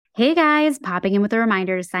Hey guys, popping in with a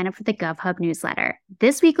reminder to sign up for the GovHub newsletter.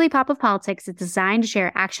 This weekly pop of politics is designed to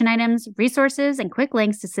share action items, resources, and quick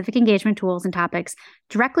links to civic engagement tools and topics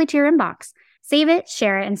directly to your inbox. Save it,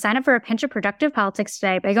 share it, and sign up for a pinch of productive politics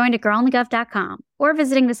today by going to girlonthegov.com or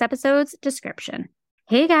visiting this episode's description.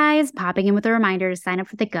 Hey guys, popping in with a reminder to sign up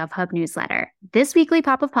for the GovHub newsletter. This weekly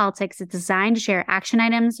pop of politics is designed to share action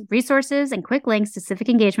items, resources, and quick links to civic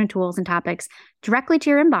engagement tools and topics directly to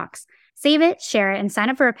your inbox. Save it, share it, and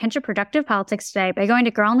sign up for a pinch of productive politics today by going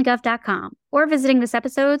to girlonthegov.com or visiting this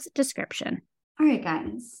episode's description. All right,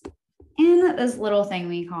 guys. In this little thing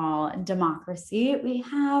we call democracy, we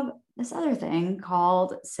have this other thing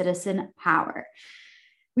called citizen power.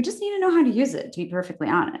 We just need to know how to use it, to be perfectly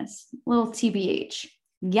honest. A little TBH.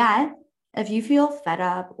 Yet, if you feel fed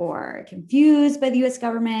up or confused by the US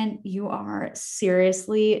government, you are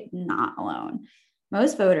seriously not alone.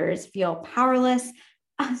 Most voters feel powerless,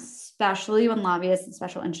 especially when lobbyists and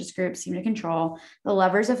special interest groups seem to control the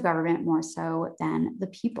levers of government more so than the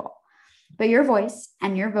people. But your voice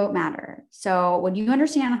and your vote matter. So when you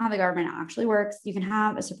understand how the government actually works, you can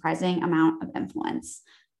have a surprising amount of influence.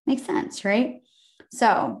 Makes sense, right?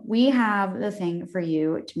 So we have the thing for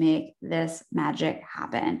you to make this magic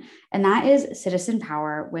happen. And that is Citizen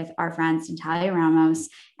Power with our friends Natalia Ramos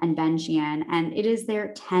and Ben Sheehan. And it is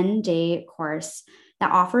their 10-day course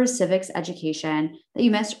that offers civics education that you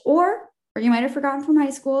missed or you might have forgotten from high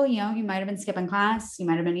school. You know, you might have been skipping class. You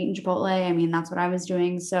might have been eating Chipotle. I mean, that's what I was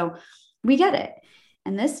doing. So we get it.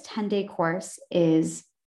 And this 10-day course is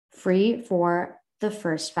free for the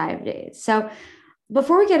first 5 days. So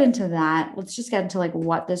before we get into that, let's just get into like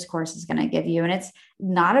what this course is going to give you. And it's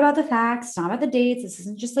not about the facts, it's not about the dates. This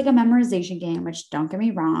isn't just like a memorization game, which don't get me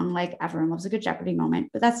wrong, like everyone loves a good Jeopardy moment,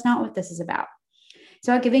 but that's not what this is about. It's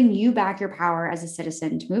about giving you back your power as a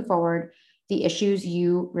citizen to move forward the issues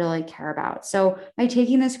you really care about. So by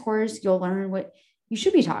taking this course, you'll learn what you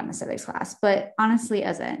should be taught in a civics class, but honestly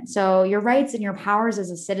isn't. So your rights and your powers as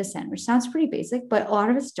a citizen, which sounds pretty basic, but a lot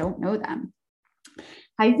of us don't know them.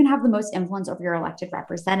 How you can have the most influence over your elected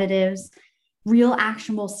representatives, real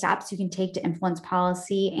actionable steps you can take to influence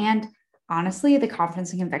policy, and honestly, the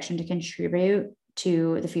confidence and conviction to contribute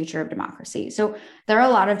to the future of democracy. So there are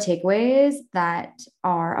a lot of takeaways that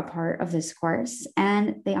are a part of this course,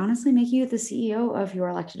 and they honestly make you the CEO of your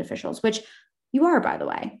elected officials, which you are, by the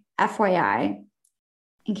way, FYI,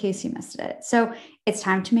 in case you missed it. So it's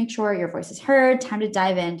time to make sure your voice is heard, time to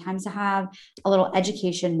dive in, time to have a little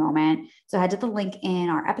education moment. So head to the link in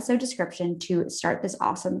our episode description to start this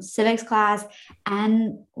awesome civics class.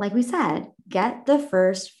 And like we said, get the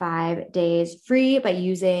first 5 days free by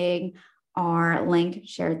using our link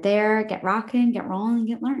shared there. Get rocking, get rolling,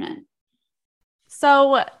 get learning.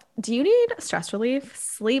 So do you need stress relief,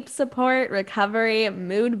 sleep support, recovery,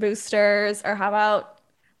 mood boosters, or how about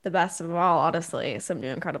the best of all, honestly, some new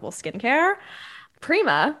incredible skincare?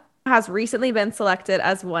 Prima has recently been selected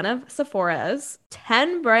as one of Sephora's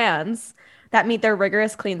 10 brands that meet their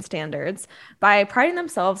rigorous clean standards by priding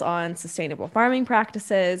themselves on sustainable farming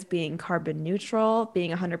practices, being carbon neutral,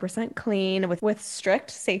 being 100% clean with strict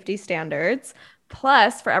safety standards.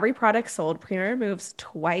 Plus, for every product sold, Prima removes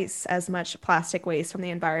twice as much plastic waste from the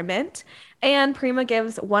environment. And Prima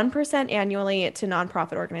gives 1% annually to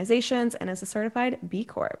nonprofit organizations and is a certified B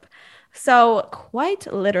Corp. So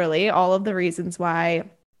quite literally all of the reasons why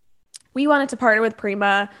we wanted to partner with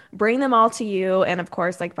Prima, bring them all to you, and of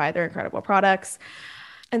course, like buy their incredible products.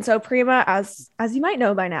 And so Prima, as you might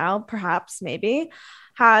know by now, perhaps, maybe,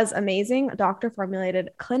 has amazing doctor-formulated,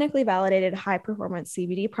 clinically validated high-performance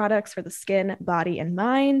CBD products for the skin, body, and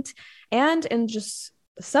mind, and in just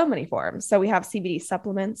so many forms. So we have CBD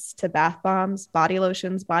supplements to bath bombs, body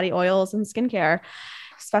lotions, body oils, and skincare.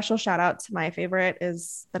 Special shout out to my favorite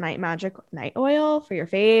is the Night Magic Night Oil for your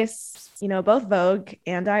face. You know, both Vogue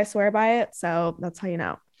and I swear by it, so that's how you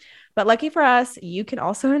know. But lucky for us, you can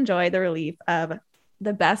also enjoy the relief of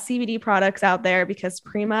the best CBD products out there because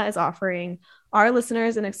Prima is offering our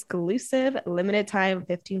listeners an exclusive limited time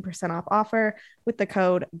 15% off offer with the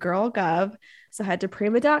code GIRLGOV. So head to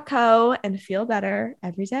prima.co and feel better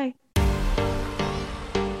every day.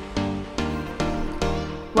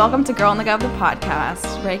 Welcome to Girl on the Gov, the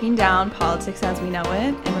podcast, breaking down politics as we know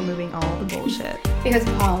it and removing all the bullshit. Because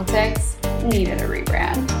politics needed a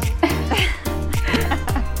rebrand.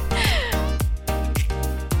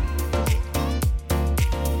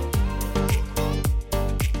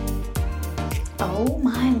 Oh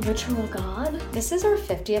my literal God. This is our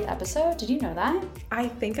 50th episode. Did you know that? I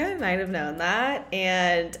think I might have known that,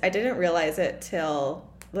 and I didn't realize it till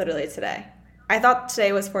literally today. I thought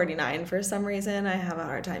today was 49 for some reason. I have a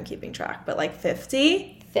hard time keeping track, but like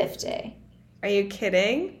 50? 50. Are you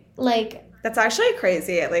kidding? Like, That's actually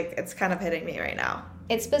crazy. Like, it's kind of hitting me right now.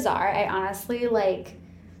 it's bizarre. I honestly, like,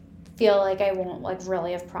 feel like I won't, like,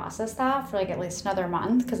 really have processed that for, like, at least another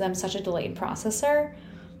month because I'm such a delayed processor.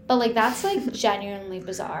 But, like, that's, like, genuinely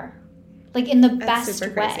bizarre. Like, in the best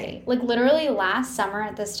super way. crazy. Like, literally last summer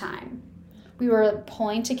at this time, we were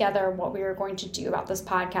pulling together what we were going to do about this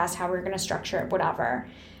podcast, how we were going to structure it, whatever.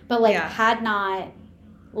 But, like, had not,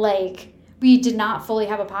 like, we did not fully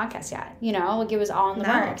have a podcast yet, you know? Like, it was all in the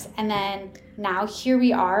works. And then now here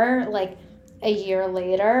we are, like, a year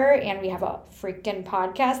later, and we have a freaking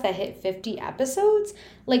podcast that hit 50 episodes.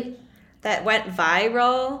 Like, that went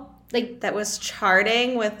viral. Like, that was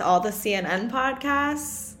charting with all the CNN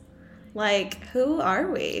podcasts. Like, who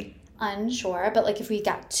are we? Unsure, but like if we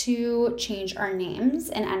got to change our names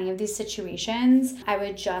in any of these situations, I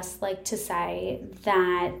would just like to say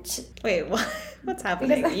that. Wait, what's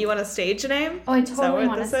happening? You want a stage name? Oh, I totally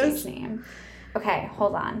want a stage name. Okay,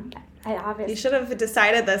 hold on. I obviously. You should have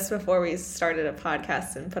decided this before we started a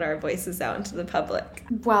podcast and put our voices out into the public.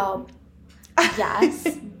 Well,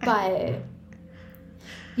 yes, but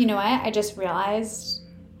you know what? I just realized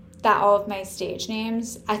that all of my stage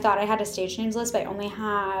names, I thought I had a stage names list, but I only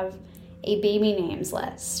have a baby names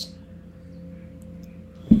list.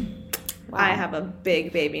 Wow. I have a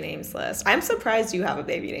big baby names list. I'm surprised you have a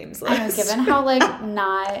baby names list. I know, given how like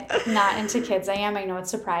not into kids I am, I know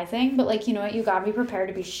it's surprising, but like, you know what, you gotta be prepared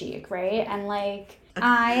to be chic, right? And like,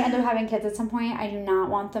 I end up having kids at some point. I do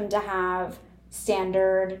not want them to have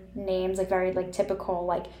standard names, like very like typical,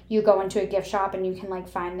 like you go into a gift shop and you can like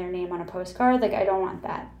find their name on a postcard. Like, I don't want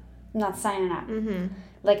that. I'm not signing up.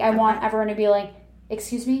 Like, I want everyone to be like,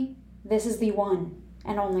 excuse me, this is the one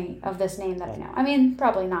and only of this name that I know. I mean,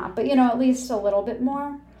 probably not, but you know, at least a little bit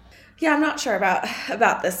more. Yeah, I'm not sure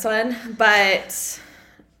about this one, but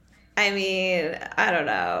I mean, I don't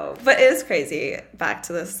know. But it is crazy. Back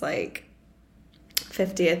to this like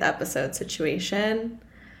 50th episode situation.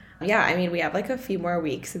 Yeah, I mean, we have like a few more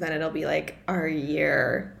weeks and then it'll be like our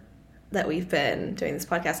year that we've been doing this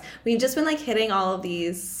podcast. We've just been like hitting all of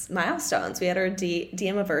these milestones. We had our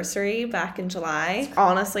DM-iversary back in July.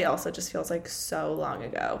 Honestly, also just feels like so long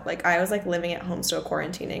ago. Like, I was like living at home still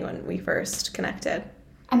quarantining when we first connected.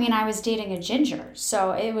 I mean, I was dating a ginger,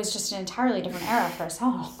 so it was just an entirely different era for us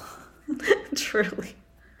all. Truly.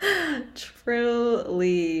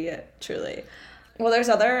 Well, there's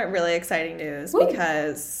other really exciting news. Woo.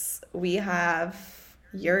 Because we have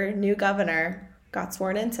your new governor got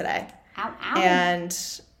sworn in today. Ow, ow. And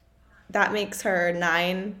that makes her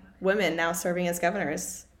 9 women now serving as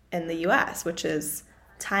governors in the U.S., which is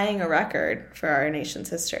tying a record for our nation's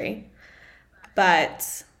history.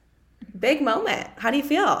 But big moment. How do you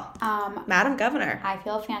feel, Madam Governor? I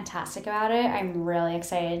feel fantastic about it. I'm really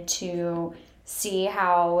excited to see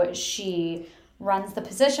how she runs the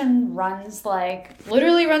position,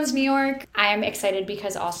 literally runs New York. I'm excited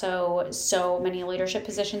because also so many leadership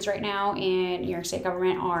positions right now in New York State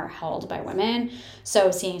government are held by women. So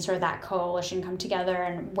seeing sort of that coalition come together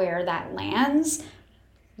and where that lands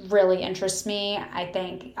really interests me. I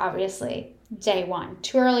think obviously day one,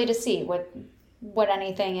 too early to see what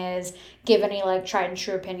anything is, give any like tried and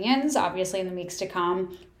true opinions. Obviously in the weeks to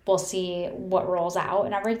come, we'll see what rolls out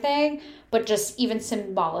and everything. But just even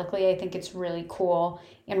symbolically, I think it's really cool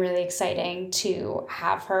and really exciting to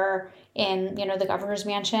have her in, you know, the governor's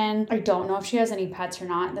mansion. I don't know if she has any pets or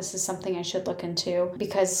not. This is something I should look into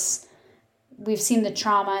because we've seen the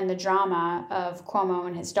trauma and the drama of Cuomo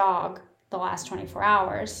and his dog the last 24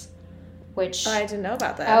 hours, which... I didn't know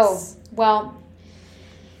about this. Oh, well,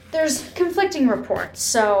 there's conflicting reports.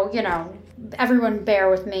 So, you know, everyone bear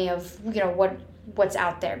with me of, you know, what's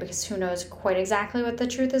out there because who knows quite exactly what the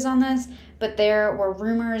truth is on this. But there were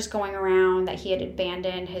rumors going around that he had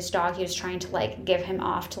abandoned his dog. He was trying to like give him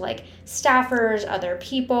off to like staffers, other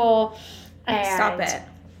people. And stop it.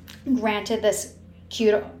 Granted this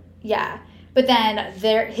cute, yeah. But then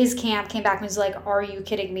his camp came back and was like, are you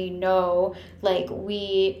kidding me? No. Like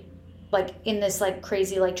we, like in this like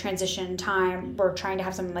crazy like transition time, we're trying to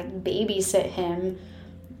have someone like babysit him.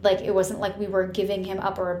 Like, it wasn't like we were giving him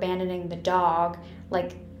up or abandoning the dog.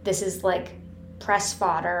 Like, this is, like, press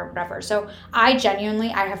fodder or whatever. So, I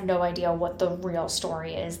have no idea what the real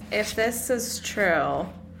story is. If this is true,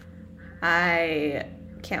 I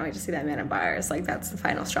can't wait to see that Man in Bars. Like, that's the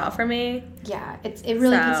final straw for me. Yeah, it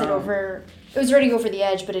really puts it over. It was already over the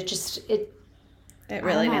edge, but it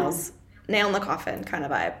really nail in the coffin kind of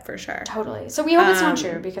vibe, for sure. Totally. So, we hope it's not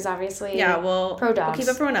true because, obviously, we'll keep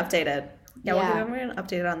everyone updated. Yeah, we'll keep everyone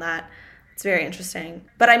updated on that. It's very interesting.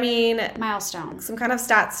 But I mean... Milestones. Some kind of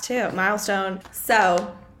stats, too. Milestone.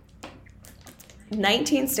 So,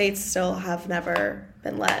 19 states still have never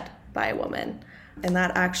been led by a woman. And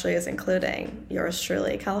that actually is including yours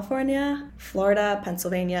truly, California, Florida,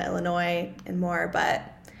 Pennsylvania, Illinois, and more. But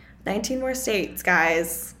 19 more states,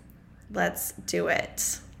 guys. Let's do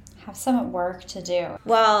it. Have some work to do.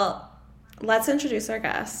 Well, let's introduce our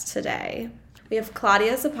guest today. We have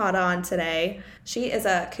Claudia Zapata on today. She is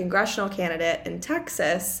a congressional candidate in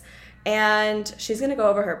Texas, and she's going to go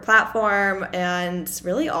over her platform and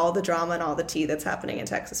really all the drama and all the tea that's happening in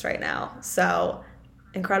Texas right now. So,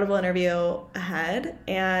 incredible interview ahead,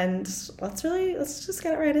 and let's just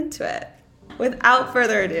get right into it. Without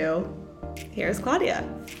further ado, here's Claudia.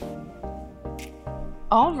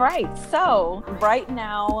 All right. So right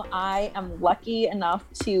now I am lucky enough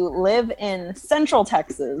to live in Central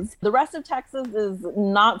Texas. The rest of Texas is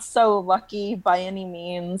not so lucky by any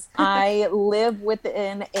means. I live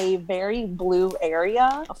within a very blue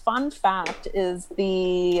area. A fun fact is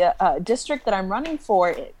the district that I'm running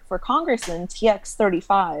for Congress in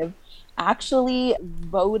TX35 actually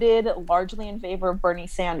voted largely in favor of Bernie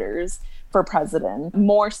Sanders for president,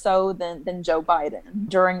 more so than Joe Biden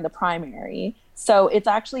during the primary. So it's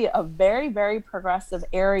actually a very, very progressive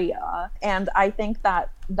area. And I think that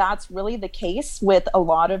that's really the case with a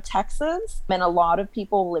lot of Texas and a lot of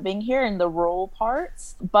people living here in the rural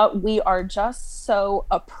parts. But we are just so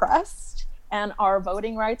oppressed, and our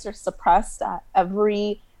voting rights are suppressed at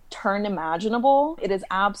every turn imaginable. It is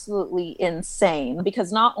absolutely insane,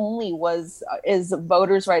 because not only is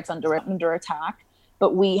voters' rights under attack,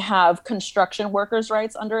 but we have construction workers'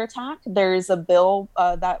 rights under attack. There's a bill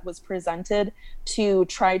that was presented to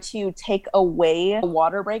try to take away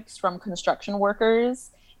water breaks from construction workers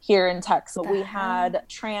here in Texas. We had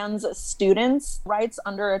trans students' rights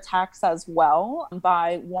under attacks as well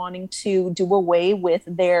by wanting to do away with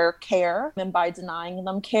their care and by denying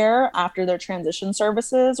them care after their transition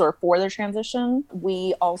services or for their transition.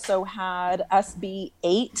 We also had SB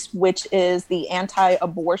 8, which is the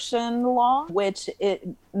anti-abortion law, which it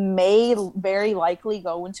may very likely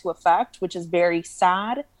go into effect, which is very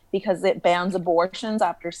sad, because it bans abortions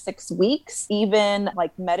after 6 weeks, even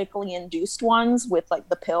like medically induced ones with like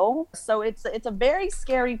the pill. So it's a very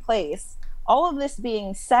scary place. All of this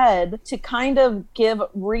being said, to kind of give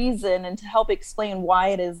reason and to help explain why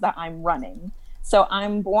it is that I'm running. So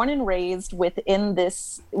I'm born and raised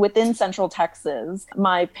within Central Texas.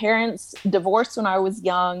 My parents divorced when I was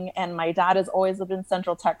young, and my dad has always lived in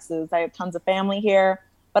Central Texas. I have tons of family here.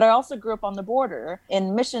 But I also grew up on the border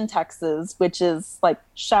in Mission, Texas, which is like,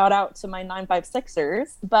 shout out to my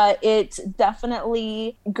 956ers. But it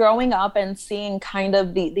definitely, growing up and seeing kind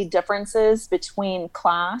of the differences between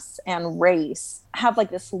class and race have like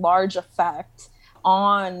this large effect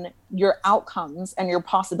on your outcomes and your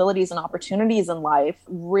possibilities and opportunities in life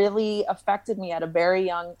really affected me at a very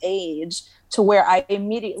young age, to where I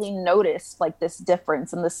immediately noticed like this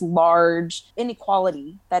difference and this large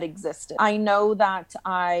inequality that existed. I know that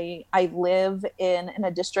I live in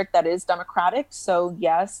a district that is Democratic. So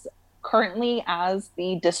yes, currently as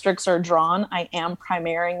the districts are drawn, I am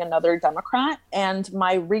primarying another Democrat. And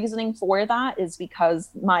my reasoning for that is because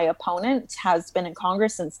my opponent has been in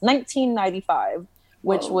Congress since 1995.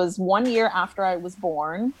 Which was 1 year after I was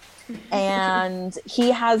born. And he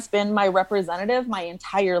has been my representative my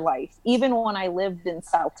entire life. Even when I lived in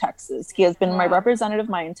South Texas, he has been my representative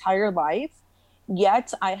my entire life.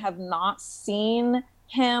 Yet I have not seen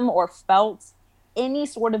him or felt any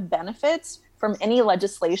sort of benefits from any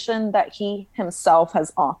legislation that he himself has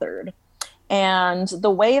authored. And the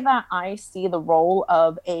way that I see the role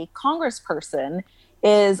of a congressperson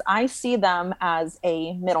is I see them as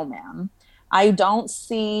a middleman. I don't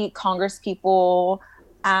see Congress people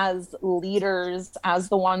as leaders, as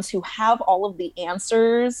the ones who have all of the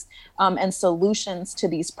answers and solutions to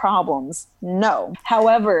these problems. No.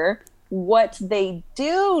 However, what they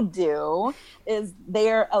do is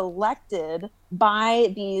they're elected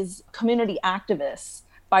by these community activists,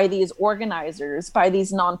 by these organizers, by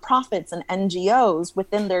these nonprofits and NGOs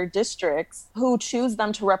within their districts who choose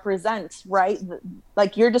them to represent, right?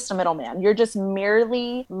 Like, you're just a middleman. You're just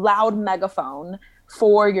merely loud megaphone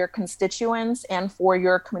for your constituents and for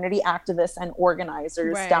your community activists and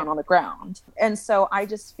organizers down on the ground. And so I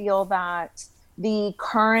just feel that the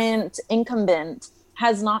current incumbent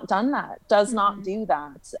has not done that, does not do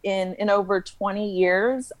that. In over 20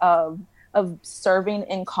 years of serving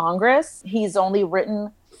in Congress, he's only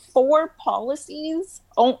written authored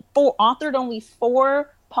only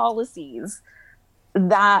 4 policies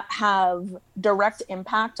that have direct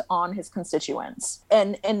impact on his constituents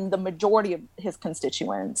and the majority of his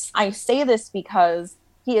constituents. I say this because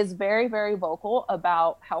he is very, very vocal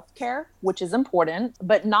about healthcare, which is important,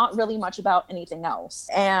 but not really much about anything else.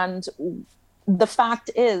 And the fact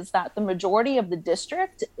is that the majority of the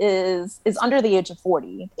district is under the age of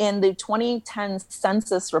 40. In the 2010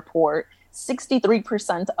 census report,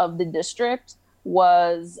 63% of the district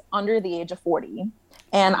was under the age of 40.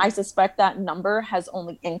 And I suspect that number has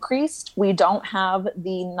only increased. We don't have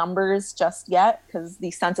the numbers just yet because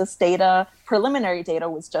the census data, preliminary data,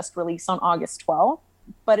 was just released on August 12th.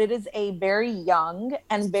 But it is a very young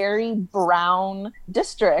and very brown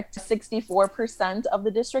district. 64% of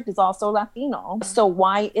the district is also Latino. So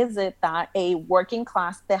why is it that a working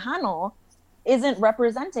class Tejano isn't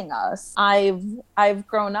representing us? I've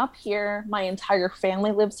grown up here. My entire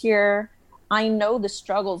family lives here. I know the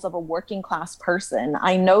struggles of a working class person.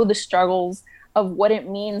 I know the struggles of what it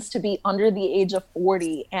means to be under the age of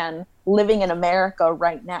 40 and living in America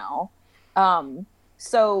right now.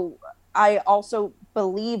 So I also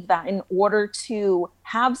believe that in order to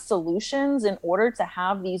have solutions, in order to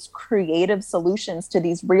have these creative solutions to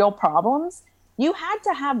these real problems, you had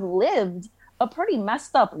to have lived a pretty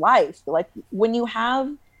messed up life. Like when you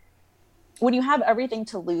have everything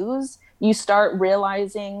to lose, you start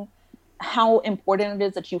realizing how important it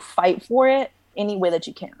is that you fight for it any way that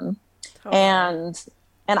you can. Totally. And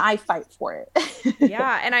I fight for it.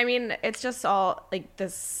 Yeah. And I mean, it's just all like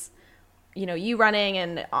this, you know, you running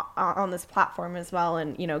and on this platform as well,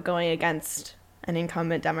 and, you know, going against an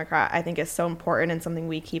incumbent Democrat, I think is so important and something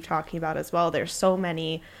we keep talking about as well. There's so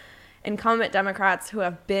many incumbent Democrats who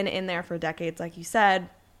have been in there for decades, like you said,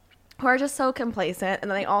 who are just so complacent,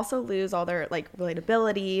 and then they also lose all their like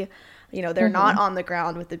relatability. You know, they're not on the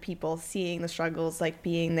ground with the people, seeing the struggles, like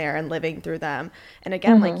being there and living through them. And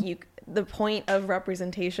again, like the point of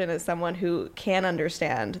representation is someone who can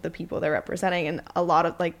understand the people they're representing. And a lot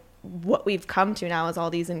of like what we've come to now is all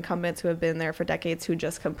these incumbents who have been there for decades who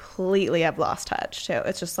just completely have lost touch too.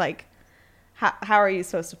 It's just like, how are you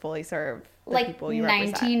supposed to fully serve the like people you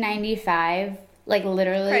represent? 1995, like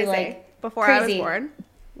literally crazy. Like before crazy. I was born.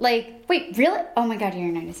 Like, wait, really? Oh my God,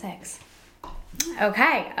 you're 96.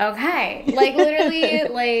 Okay. Like literally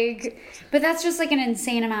like, but that's just like an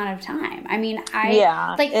insane amount of time. I mean,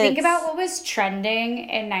 think about what was trending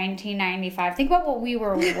in 1995. Think about what we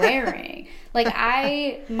were wearing. Like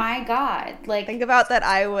my God, like think about that.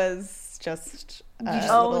 I was just a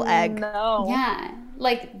little egg. No. Yeah.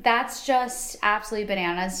 Like that's just absolutely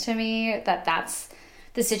bananas to me that's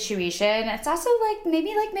the situation. It's also like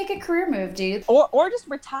maybe like make a career move, dude, or just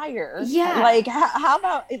retire. Yeah. Like how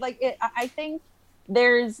about like I think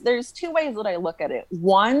there's two ways that I look at it.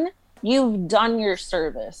 One, you've done your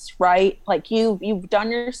service, right? Like you've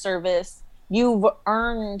done your service. You've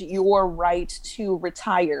earned your right to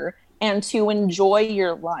retire and to enjoy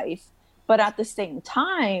your life. But at the same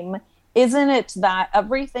time, isn't it that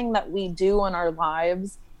everything that we do in our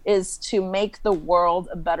lives is to make the world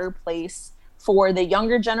a better place for the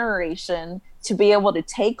younger generation to be able to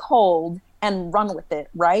take hold and run with it,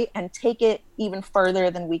 right? And take it even further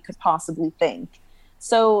than we could possibly think.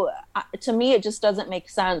 So to me, it just doesn't make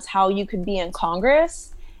sense how you could be in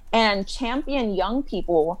Congress and champion young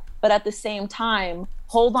people, but at the same time,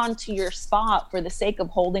 hold on to your spot for the sake of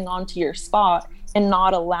holding on to your spot and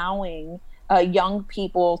not allowing young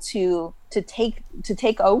people to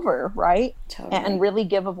take over, right? Totally. And really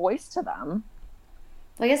give a voice to them.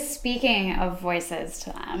 I guess speaking of voices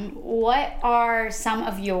to them, what are some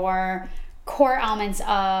of your core elements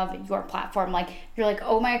of your platform? Like you're like,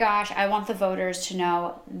 oh my gosh, I want the voters to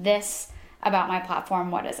know this about my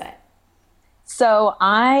platform. What is it? So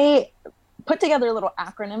I put together a little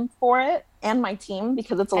acronym for it and my team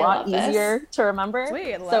because it's a lot easier to remember.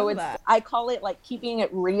 Sweet, love that. I call it like keeping it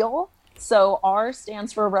real. So R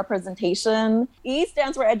stands for representation, E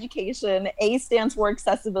stands for education, A stands for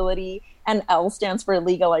accessibility, and L stands for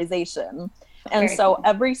legalization. And Very so cool.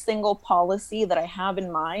 every single policy that I have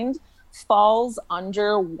in mind falls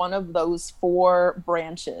under one of those four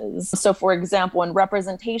branches. So for example, in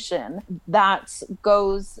representation, that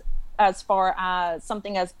goes as far as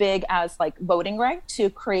something as big as like voting rights,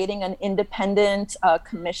 to creating an independent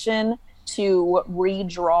commission to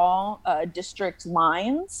redraw district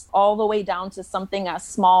lines, all the way down to something as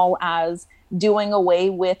small as doing away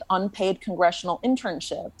with unpaid congressional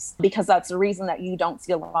internships, because that's the reason that you don't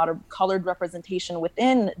see a lot of colored representation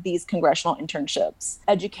within these congressional internships.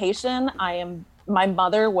 Education, my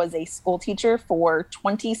mother was a school teacher for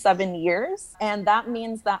 27 years. And that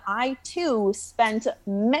means that I too spent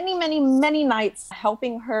many, many, many nights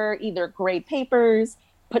helping her either grade papers,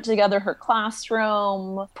 put together her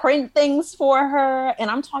classroom, print things for her. And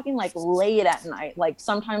I'm talking like late at night. Like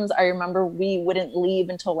sometimes I remember we wouldn't leave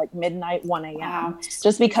until like midnight, 1 a.m. Wow.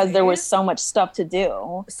 just because there was so much stuff to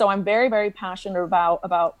do. So I'm very, very passionate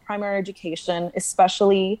about primary education,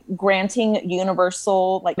 especially granting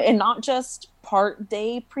universal, like, and not just part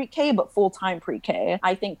day pre-K, but full-time pre-K.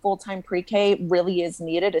 I think full-time pre-K really is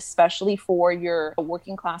needed, especially for your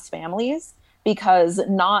working class families, because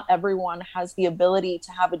not everyone has the ability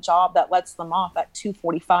to have a job that lets them off at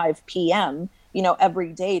 2:45 p.m.,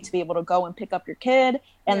 every day to be able to go and pick up your kid.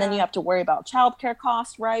 And then you have to worry about childcare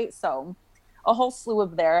costs, right? So a whole slew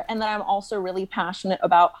of there. And then I'm also really passionate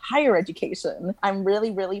about higher education. I'm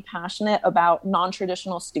really, really passionate about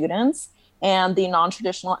non-traditional students and the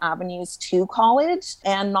non-traditional avenues to college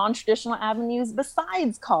and non-traditional avenues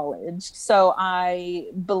besides college. So I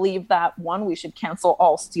believe that, one, we should cancel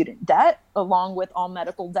all student debt along with all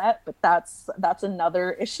medical debt, but that's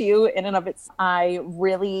another issue in and of itself. I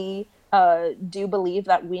really do believe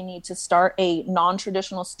that we need to start a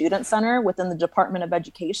non-traditional student center within the Department of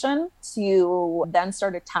Education, to then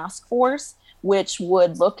start a task force which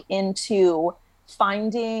would look into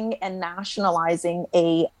finding and nationalizing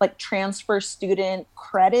a transfer student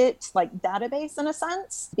credit database, in a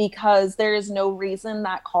sense, because there is no reason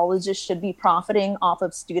that colleges should be profiting off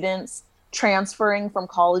of students transferring from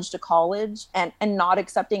college to college and not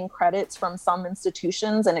accepting credits from some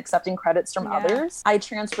institutions and accepting credits from others. I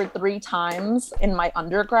transferred 3 times in my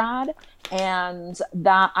undergrad, and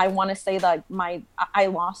that I want to say that I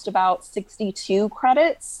lost about 62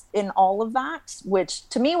 credits in all of that, which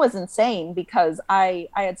to me was insane, because I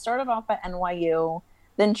had started off at NYU,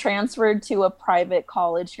 then transferred to a private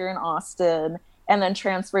college here in Austin, and then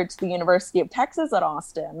transferred to the University of Texas at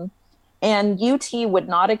Austin. And UT would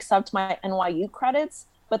not accept my NYU credits,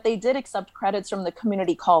 but they did accept credits from the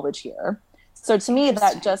community college here. So to me,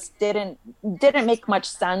 that just didn't make much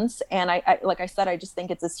sense. And I like I said, I just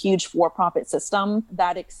think it's this huge for-profit system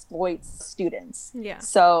that exploits students. Yeah.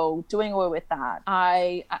 So doing away with that.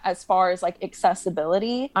 As far as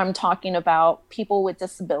accessibility, I'm talking about people with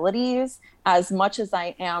disabilities as much as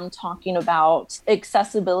I am talking about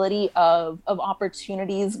accessibility of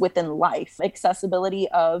opportunities within life, accessibility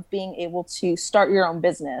of being able to start your own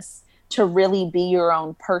business, to really be your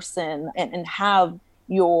own person and have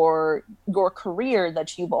your career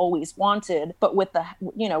that you've always wanted, but with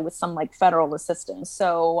with some federal assistance.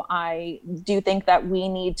 So I do think that we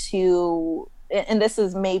need to, and this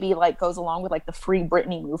is maybe goes along with the Free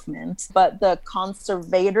Britney movement, but the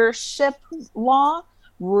conservatorship law,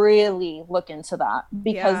 really look into that,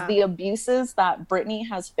 because the abuses that Britney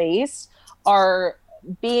has faced are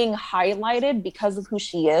being highlighted because of who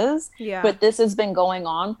she is. But this has been going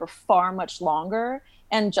on for far much longer.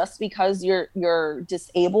 And just because you're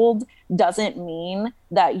disabled doesn't mean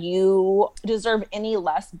that you deserve any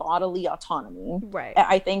less bodily autonomy. Right.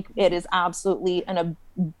 I think it is absolutely an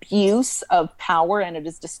abuse of power, and it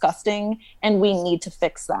is disgusting, and we need to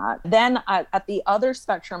fix that. Then at the other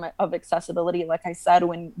spectrum of accessibility, like I said,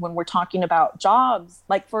 when we're talking about jobs,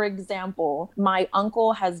 for example, my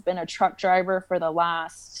uncle has been a truck driver for the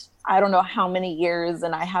last, I don't know how many years,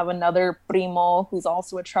 and I have another primo who's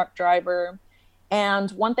also a truck driver.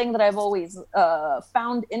 And one thing that I've always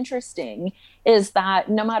found interesting is that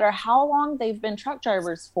no matter how long they've been truck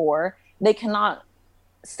drivers for, they cannot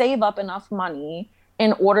save up enough money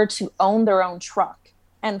in order to own their own truck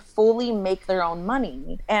and fully make their own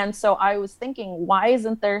money. And so I was thinking, why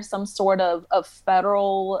isn't there some sort of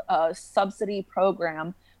federal subsidy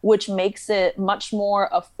program which makes it much more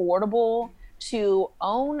affordable to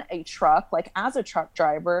own a truck, as a truck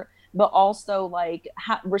driver, but also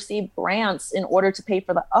receive grants in order to pay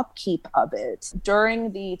for the upkeep of it?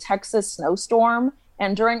 During the Texas snowstorm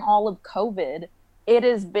and during all of COVID, it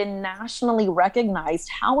has been nationally recognized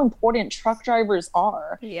how important truck drivers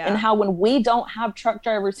are, and how when we don't have truck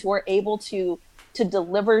drivers who are able to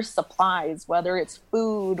deliver supplies, whether it's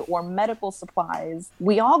food or medical supplies,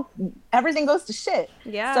 everything goes to shit.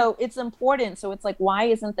 Yeah. So it's important. So it's why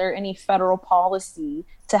isn't there any federal policy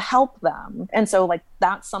to help them? And so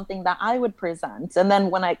that's something that I would present. And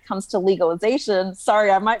then when it comes to legalization,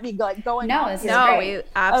 sorry, I might be going No, on this here. is great. We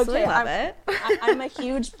absolutely love it. I'm a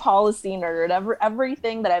huge policy nerd.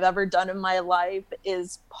 Everything that I've ever done in my life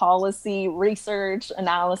is policy research,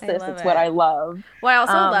 analysis. It's what I love. Well, I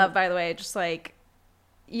also love, by the way, just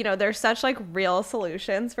there's such real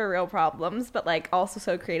solutions for real problems, but also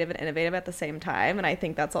so creative and innovative at the same time. And I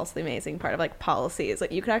think that's also the amazing part of policies.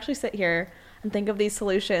 You could actually sit here and think of these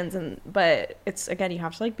solutions. But it's, again, you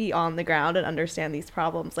have to like be on the ground and understand these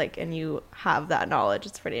problems, like, and you have that knowledge.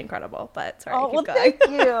 It's pretty incredible. But sorry, keep going. Thank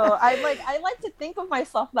you. I like to think of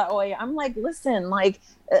myself that way. I'm like, listen, like,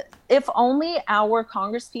 if only our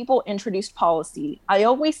Congress people introduced policy. I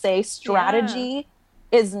always say strategy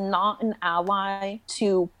is not an ally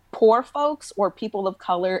to poor folks or people of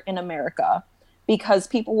color in America, because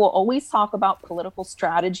people will always talk about political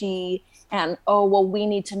strategy and, oh, well, we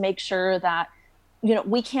need to make sure that, you know,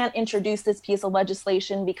 we can't introduce this piece of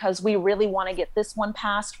legislation because we really want to get this one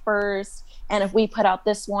passed first. And if we put out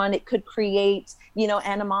this one, it could create, you know,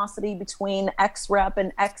 animosity between X rep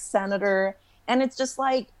and X senator. And it's just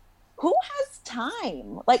like, who has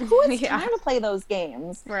time? Like, who has time to play those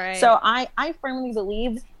games? Right. So I firmly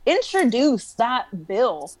believe introduce that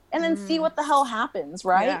bill and then see what the hell happens,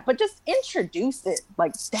 right? Yeah. But just introduce it.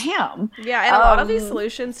 Like, damn. Yeah, and a lot of these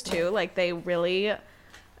solutions too, like, they really,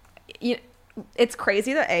 it's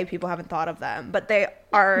crazy that people haven't thought of them, but they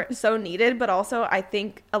are so needed. But also, I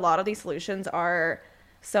think a lot of these solutions are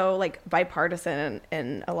so like bipartisan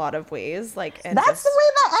in a lot of ways. Like, and that's the way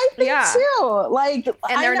that I think too. Like,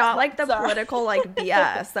 and they're not like the political like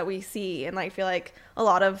BS that we see. And I feel like a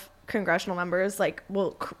lot of congressional members like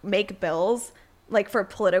will make bills like for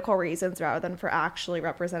political reasons rather than for actually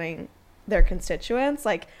representing their constituents.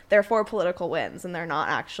 Like, they're for political wins and they're not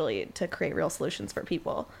actually to create real solutions for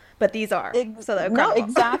people. But these are. So they're no,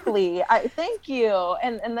 exactly. Thank you.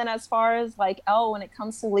 And then as far as like, when it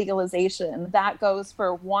comes to legalization, that goes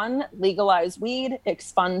for one, legalize weed,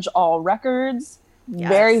 expunge all records. Yes.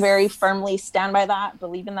 Very, very firmly stand by that.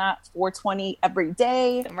 Believe in that. 420 every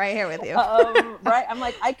day. I'm right here with you. Right. I'm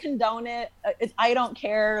like, I condone it. I don't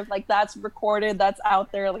care. Like, that's recorded. That's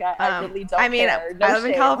out there. Like, I really don't care. No I live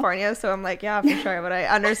in California, so I'm like, yeah, for sure. But I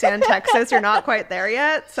understand Texas, you're not quite there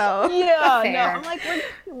yet. So yeah, no, I'm like,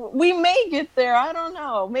 we may get there. I don't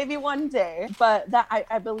know. Maybe one day. But that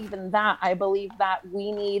I believe in that. I believe that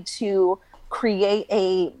we need to create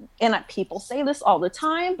and people say this all the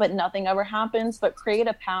time, but nothing ever happens, but create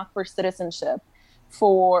a path for citizenship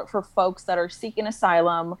for folks that are seeking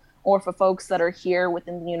asylum or for folks that are here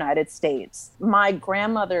within the United States. My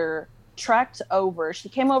grandmother trekked over. She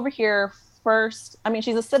came over here first. I mean,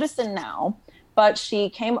 she's a citizen now, but she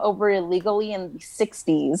came over illegally in the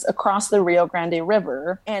 60s across the Rio Grande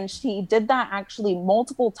River. And she did that actually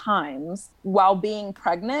multiple times while being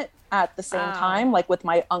pregnant at the same time, like with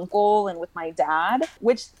my uncle and with my dad,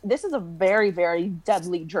 which this is a very, very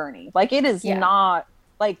deadly journey. Like, it is not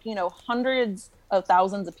like, you know, hundreds of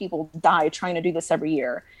thousands of people die trying to do this every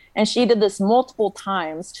year. And she did this multiple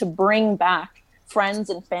times to bring back friends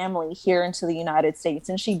and family here into the United States.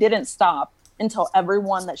 And she didn't stop until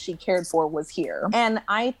everyone that she cared for was here. And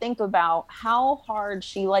I think about how hard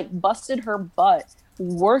she like busted her butt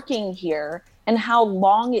working here and how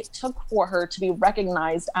long it took for her to be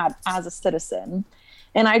recognized as a citizen.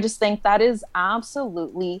 And I just think that is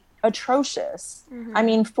absolutely atrocious. Mm-hmm. I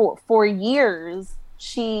mean, for years,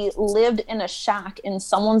 she lived in a shack in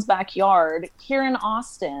someone's backyard here in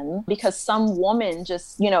Austin because some woman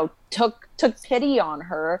just, you know, took pity on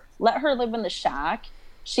her, let her live in the shack.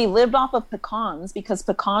 She lived off of pecans because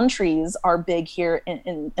pecan trees are big here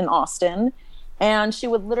in Austin. And she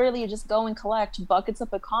would literally just go and collect buckets of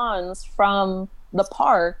pecans from the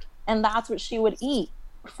park. And that's what she would eat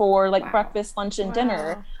for like breakfast, lunch, and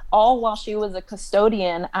dinner, all while she was a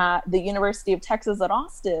custodian at the University of Texas at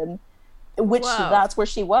Austin, which that's where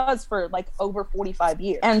she was for like over 45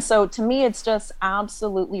 years. And so to me, it's just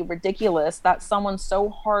absolutely ridiculous that someone so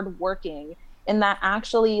hardworking and that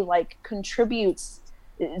actually like contributes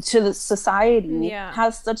to the society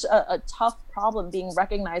has such a tough problem being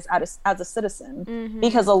recognized as a citizen,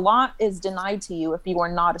 because a lot is denied to you if you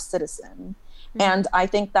are not a citizen. And I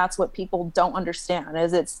think that's what people don't understand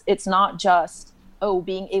is it's not just,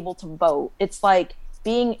 being able to vote. It's like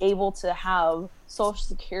being able to have Social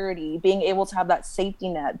Security, being able to have that safety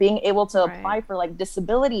net, being able to apply for like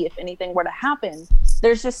disability if anything were to happen.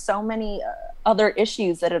 There's just so many other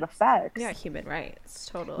issues that it affects. Yeah, human rights,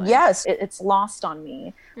 totally. Yes, it's lost on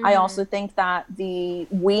me. I also think that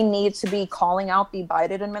we need to be calling out the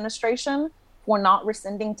Biden administration for not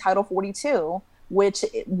rescinding Title 42,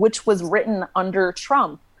 which was written under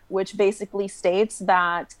Trump, which basically states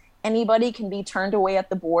that anybody can be turned away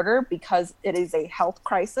at the border because it is a health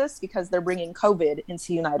crisis because they're bringing COVID into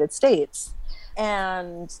the United States.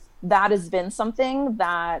 And that has been something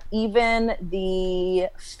that even the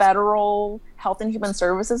federal Health and Human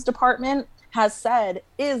Services Department has said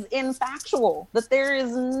is infactual, that there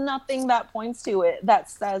is nothing that points to it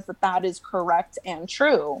that says that is correct and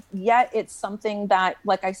true. Yet it's something that,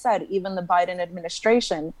 like I said, even the Biden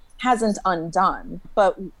administration hasn't undone,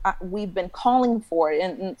 but we've been calling for it.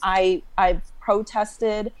 And I've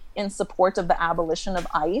protested in support of the abolition of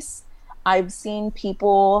ICE. I've seen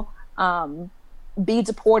people be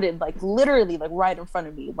deported, like literally, like right in front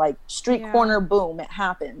of me, like street corner, boom, it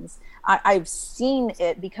happens. I've seen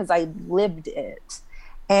it because I lived it.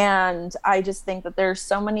 And I just think that there's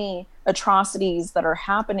so many atrocities that are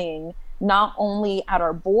happening, not only at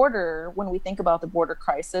our border when we think about the border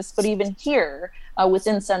crisis, but even here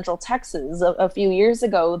within Central Texas. A few years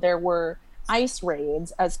ago, there were ICE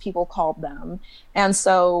raids, as people called them. And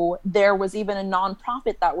so there was even a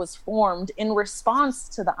nonprofit that was formed in response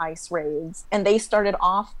to the ICE raids. And they started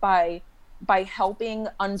off by helping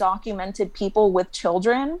undocumented people with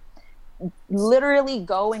children literally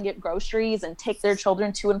go and get groceries and take their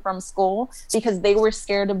children to and from school because they were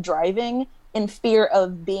scared of driving in fear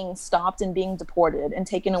of being stopped and being deported and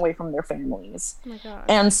taken away from their families. Oh my God.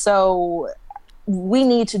 And so we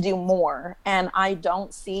need to do more. And I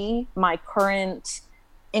don't see my current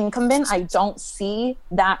incumbent, I don't see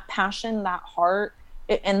that passion, that heart,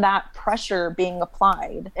 and that pressure being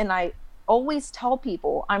applied. And I always tell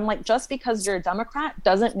people, I'm like, just because you're a Democrat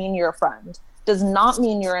doesn't mean you're a friend, does not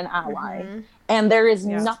mean you're an ally. Mm-hmm. And there is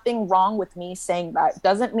nothing wrong with me saying that.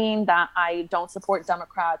 Doesn't mean that I don't support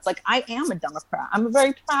Democrats. Like, I am a Democrat. I'm a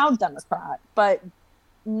very proud Democrat, but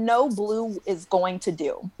no blue is going to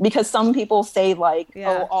do, because some people say like,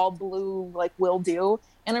 oh, all blue like will do.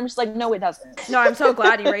 And I'm just like, no, it doesn't. No, I'm so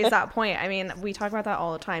glad you raised that point. I mean, we talk about that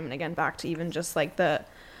all the time. And again, back to even just like the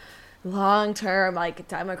long-term like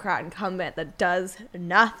Democrat incumbent that does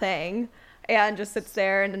nothing and just sits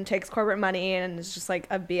there and takes corporate money and is just like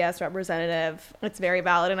a BS representative. It's very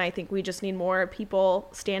valid. And I think we just need more people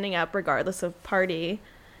standing up regardless of party.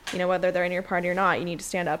 You know, whether they're in your party or not, you need to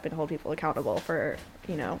stand up and hold people accountable for,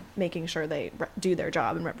 you know, making sure they do their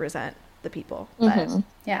job and represent the people. Mm-hmm. But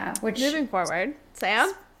yeah. Which, moving forward,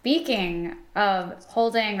 Sam? Speaking of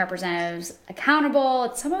holding representatives accountable,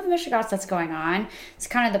 it's some of the Michigan that's going on. It's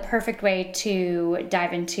kind of the perfect way to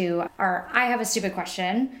dive into our I Have a Stupid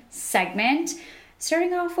Question segment.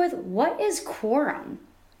 Starting off with, what is quorum?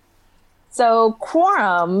 So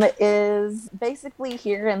quorum is basically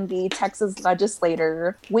here in the Texas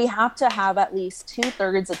legislature, we have to have at least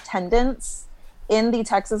 2/3 attendance in the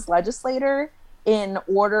Texas legislature in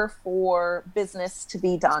order for business to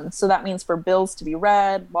be done. So that means for bills to be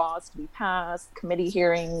read, laws to be passed, committee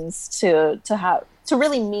hearings to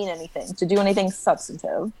really mean anything, to do anything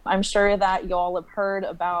substantive. I'm sure that y'all have heard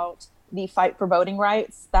about the fight for voting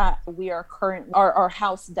rights, that we are our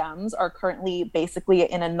House Dems are currently basically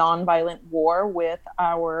in a nonviolent war with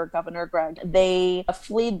our Governor Greg. They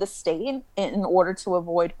fled the state in order to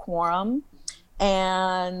avoid quorum,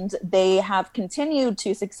 and they have continued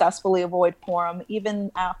to successfully avoid quorum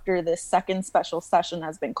even after this second special session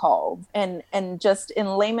has been called. And just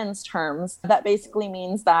in layman's terms, that basically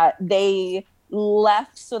means that they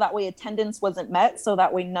left so that way attendance wasn't met, so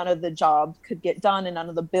that way none of the jobs could get done and none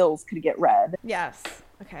of the bills could get read. Yes.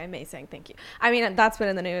 Okay, amazing. Thank you. I mean, that's been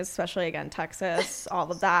in the news, especially again, Texas, all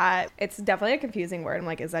of that. It's definitely a confusing word. I'm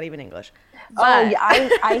like, is that even English? But... Oh, yeah,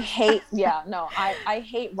 I hate, I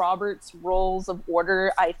hate Robert's Rules of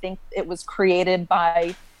Order. I think it was created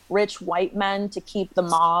by rich white men to keep the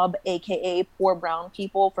mob, aka poor brown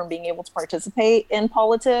people, from being able to participate in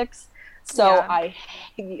politics. So I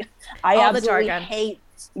absolutely hate.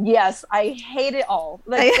 Yes, I hate it all.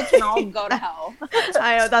 Like, it can all go to hell.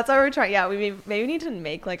 I know, that's what we're trying. Yeah, we maybe need to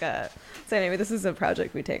make like maybe this is a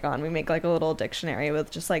project we take on. We make like a little dictionary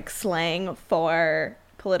with just like slang for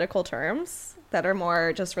political terms that are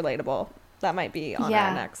more just relatable. That might be on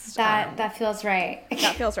our next. That feels right.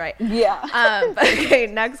 That feels right. Yeah. Okay,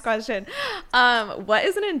 next question. What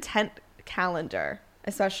is an intent calendar?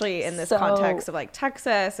 Especially in this context of like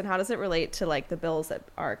Texas, and how does it relate to like the bills that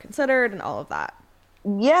are considered and all of that?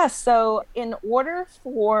 Yeah, so in order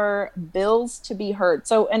for bills to be heard,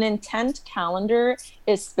 so an intent calendar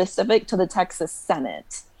is specific to the Texas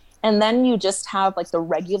Senate. And then you just have like the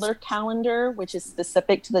regular calendar, which is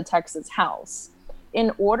specific to the Texas House.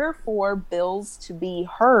 In order for bills to be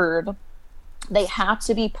heard, they have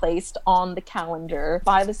to be placed on the calendar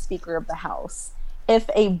by the Speaker of the House. If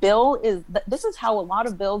a bill is, this is how a lot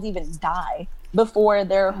of bills even die before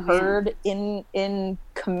they're heard in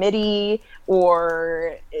committee,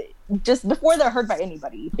 or just before they're heard by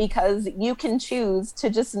anybody, because you can choose to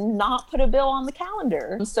just not put a bill on the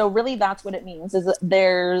calendar. So really that's what it means, is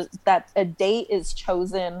that a date is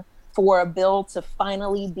chosen for a bill to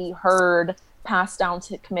finally be heard, passed down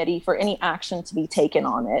to committee for any action to be taken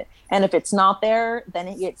on it. And if it's not there, then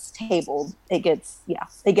it gets tabled. It gets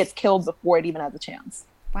killed before it even has a chance.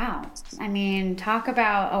 Wow. I mean, talk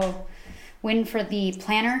about a win for the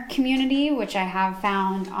planner community, which I have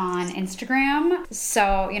found on Instagram.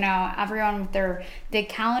 So, everyone with their big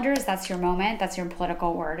calendars, that's your moment. That's your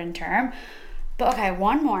political word and term. But okay,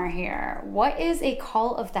 one more here. What is a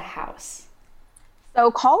call of the house? So,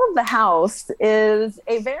 call of the house is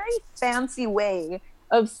a very fancy way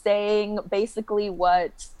of saying basically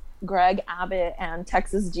what Greg Abbott and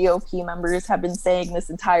Texas GOP members have been saying this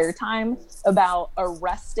entire time about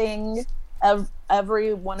arresting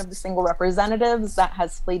every one of the single representatives that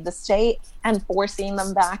has fled the state and forcing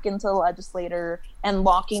them back into the legislature and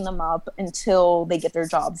locking them up until they get their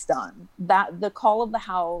jobs done. That the call of the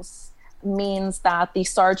house means that the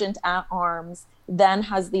sergeant at arms then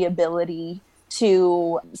has the ability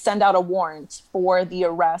to send out a warrant for the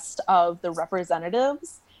arrest of the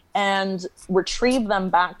representatives and retrieve them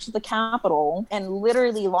back to the Capitol and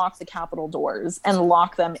literally lock the Capitol doors and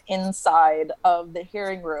lock them inside of the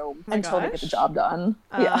hearing room until they get the job done.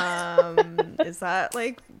 Is that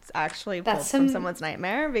actually pulled from someone's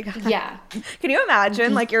nightmare? Because yeah. Can you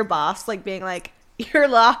imagine your boss being like, you're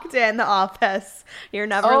locked in the office, you're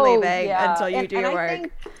never leaving until you do your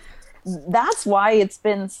work? That's why it's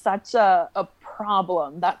been such a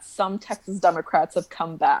problem that some Texas Democrats have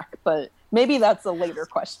come back, but maybe that's a later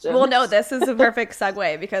question. Well, no, this is a perfect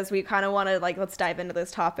segue because we kind of want to let's dive into this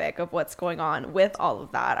topic of what's going on with all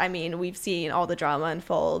of that. I mean, we've seen all the drama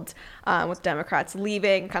unfold with Democrats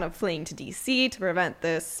leaving, kind of fleeing to DC to prevent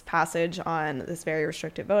this passage on this very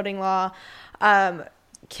restrictive voting law.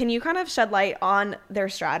 Can you kind of shed light on their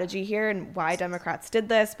strategy here and why Democrats did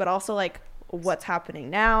this, but also what's happening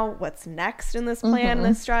now, what's next in this plan,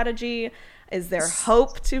 this strategy? Is there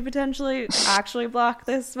hope to potentially actually block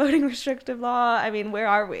this voting restrictive law? I mean, where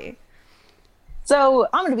are we? So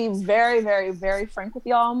I'm going to be very, very, very frank with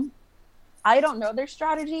y'all. I don't know their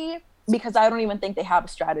strategy because I don't even think they have a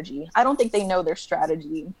strategy. I don't think they know their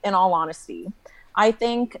strategy, in all honesty. I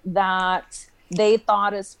think that they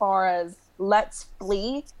thought as far as let's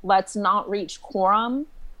flee, let's not reach quorum,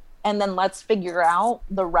 and then let's figure out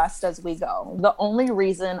the rest as we go. The only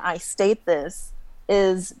reason I state this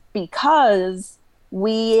is because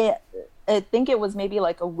I think it was maybe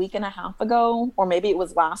a week and a half ago, or maybe it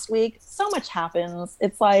was last week. So much happens.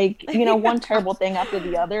 It's one terrible thing after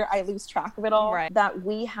the other. I lose track of it all. Right. That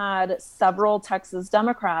we had several Texas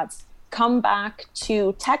Democrats come back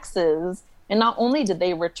to Texas. And not only did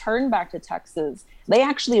they return back to Texas, they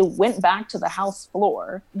actually went back to the House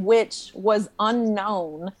floor, which was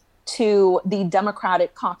unknown to the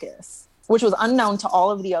Democratic caucus, which was unknown to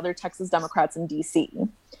all of the other Texas Democrats in DC.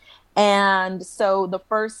 And so the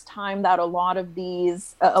first time that a lot of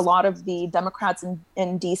the Democrats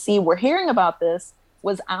in DC were hearing about this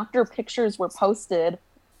was after pictures were posted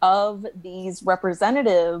of these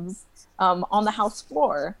representatives on the House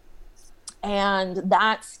floor. And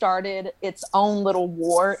that started its own little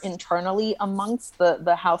war internally amongst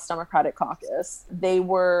the House Democratic caucus. They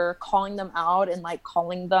were calling them out and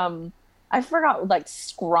calling them, I forgot,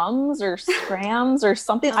 scrums or scrams or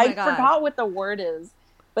something. I forgot what the word is,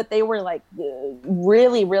 but they were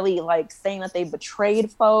really, really saying that they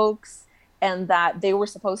betrayed folks and that they were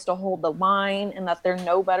supposed to hold the line and that they're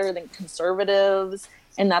no better than conservatives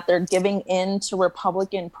and that they're giving in to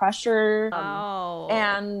Republican pressure.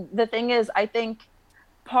 And the thing is, I think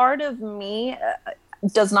part of me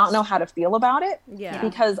does not know how to feel about it. Yeah.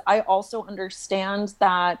 Because I also understand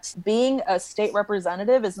that being a state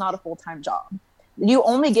representative is not a full-time job. You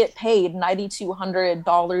only get paid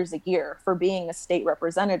 $9,200 a year for being a state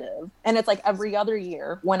representative. And it's every other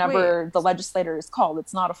year, whenever the legislator is called,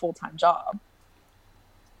 it's not a full-time job.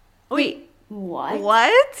 Wait, what?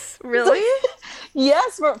 What? Really?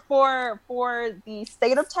 Yes, for the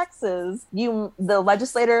state of Texas, the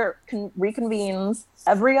legislator reconvenes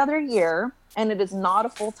every other year, and it is not a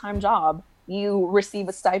full-time job. You receive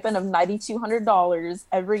a stipend of $9,200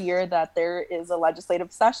 every year that there is a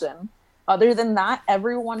legislative session. Other than that,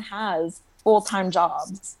 everyone has full-time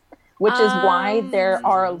jobs, which is why there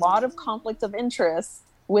are a lot of conflict of interest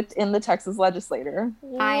within the Texas legislature.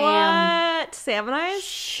 What? Sam and I's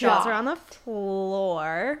jaws are on the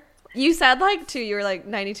floor. You said you were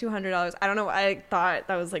 $9,200. I don't know. I thought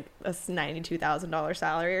that was a $92,000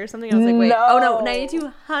 salary or something. I was wait. No. Oh no,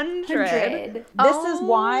 $9,200. This is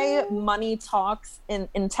why money talks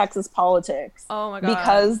in Texas politics. Oh my god.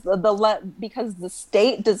 Because the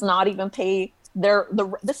state does not even pay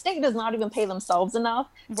the state does not even pay themselves enough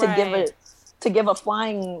to give a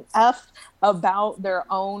flying F about their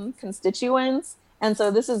own constituents. And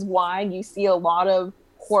so this is why you see a lot of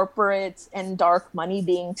corporate and dark money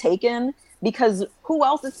being taken, because who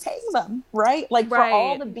else is paying them, right? Like for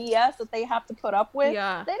all Right. the BS that they have to put up with,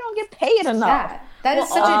 Yeah. they don't get paid enough. Yeah, that is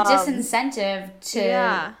such a disincentive to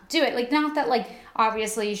Yeah. do it. Like, not that, like,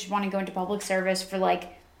 obviously you should want to go into public service for,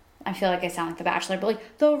 like, I feel like I sound like The Bachelor, but,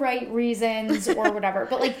 like, the right reasons or whatever.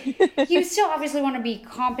 But, like, you still obviously want to be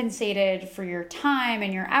compensated for your time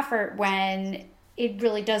and your effort when it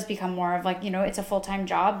really does become more of, like, you know, it's a full-time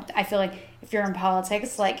job. I feel like if you're in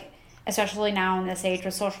politics, like, especially now in this age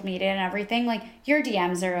with social media and everything, like, your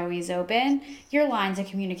DMs are always open, your lines of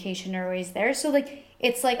communication are always there. So, like,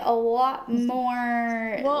 it's like a lot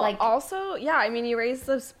more Well, like also, yeah, I mean, you raised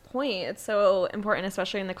this point. It's so important,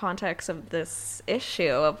 especially in the context of this issue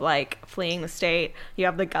of like fleeing the state. You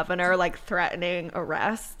have the governor like threatening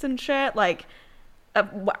arrests and shit. Like,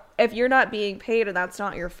 if you're not being paid and that's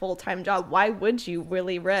not your full-time job, why would you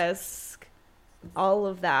really risk all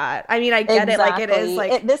of that? I mean, I get it. Like, it is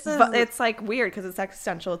like it's like weird because it's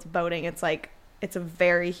existential. It's voting. It's like it's a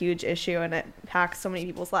very huge issue and it impacts so many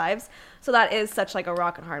people's lives. So that is such like a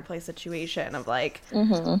rock and hard place situation of like,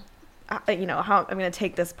 you know, how I'm going to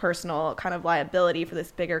take this personal kind of liability for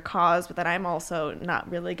this bigger cause, but then I'm also not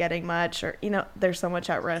really getting much, or, you know, there's so much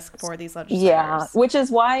at risk for these legislators. Yeah, which is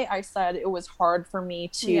why I said it was hard for me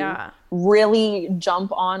to really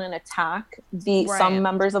jump on and attack some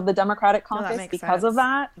members of the Democratic caucus because of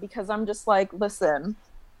that. Because I'm just like, listen,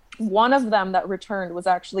 one of them that returned was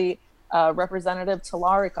actually Representative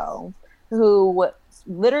Talarico, who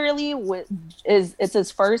literally it's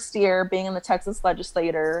his first year being in the Texas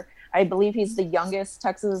legislature. I believe he's the youngest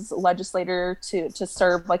Texas legislator to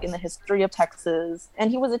serve like in the history of Texas.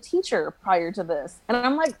 And he was a teacher prior to this. And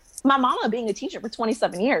I'm like, my mama being a teacher for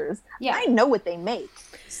 27 years, I know what they make.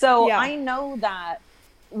 So I know that,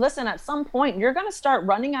 listen, at some point you're going to start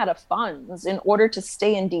running out of funds in order to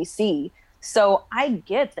stay in DC. So I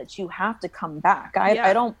get that you have to come back.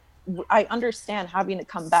 I understand having to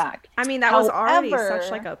come back. I mean, that was already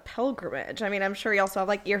such like a pilgrimage. I mean, I'm sure you also have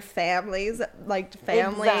like your families, like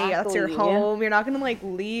family, that's your home. You're not going to like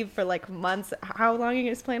leave for like months. How long are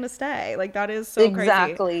you just plan to stay? Like, that is so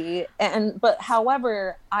crazy. But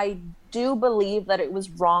however, I do believe that it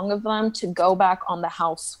was wrong of them to go back on the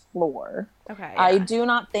House floor. Okay. I do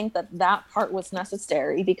not think that part was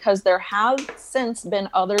necessary because there have since been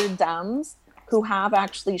other Dems who have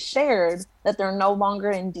actually shared that they're no longer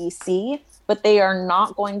in DC, but they are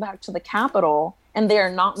not going back to the Capitol and they are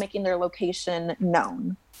not making their location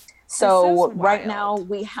known. So right now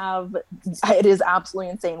we have, it is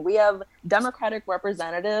absolutely insane. We have Democratic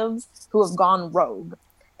representatives who have gone rogue.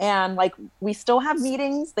 And like, we still have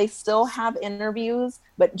meetings, they still have interviews,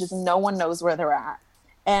 but just no one knows where they're at.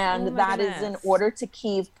 And that is in order to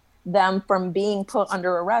keep them from being put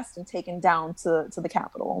under arrest and taken down to the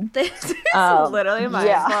Capitol. This is literally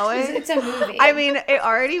mind-blowing. It's a movie. I mean, it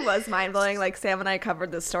already was mind-blowing. Like, Sam and I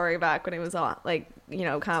covered this story back when it was on, like, you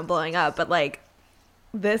know, kind of blowing up. But, like,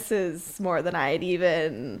 this is more than I had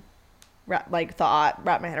even, wrap my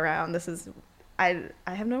head around. This is, I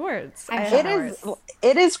have no words.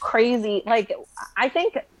 It is crazy. Like, I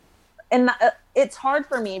think, and it's hard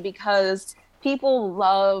for me because people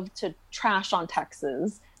love to trash on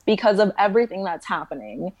Texas because of everything that's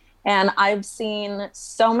happening. And I've seen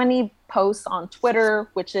so many posts on Twitter,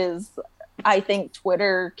 which is, I think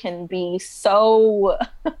Twitter can be so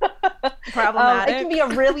problematic. It can be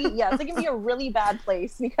it can be a really bad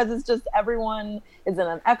place because it's just everyone is in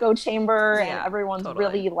an echo chamber and everyone's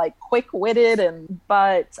really like quick-witted.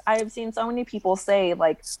 But I've seen so many people say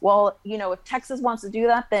like, well, you know, if Texas wants to do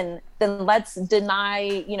that, then let's deny,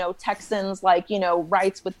 you know, Texans like, you know,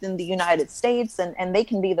 rights within the United States and they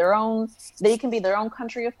can be their own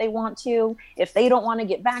country if they want to. If they don't want to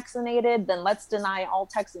get vaccinated, then let's deny all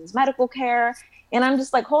Texans medical care. And I'm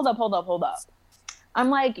just like, hold up. I'm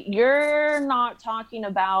like, you're not talking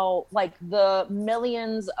about like the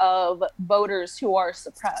millions of voters who are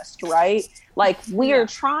suppressed, right? Like we are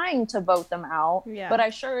trying to vote them out, but I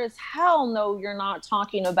sure as hell know you're not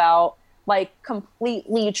talking about like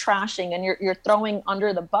completely trashing and you're throwing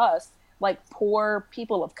under the bus like poor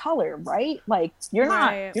people of color, right? Like you're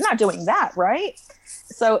not doing that, right?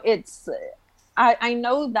 So it's, I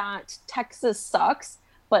know that Texas sucks,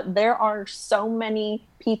 but there are so many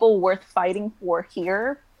people worth fighting for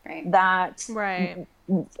here that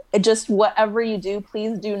it just, whatever you do,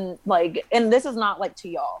 please do like, and this is not like to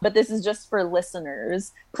y'all, but this is just for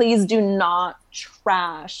listeners. Please do not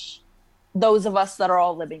trash those of us that are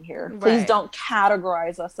all living here. Please don't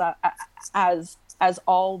categorize us as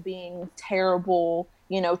all being terrible,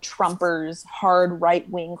 you know, Trumpers, hard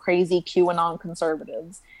right-wing, crazy QAnon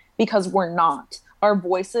conservatives, because we're not. Our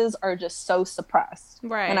voices are just so suppressed.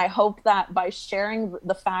 Right. And I hope that by sharing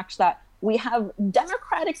the fact that We have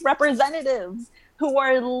Democratic representatives who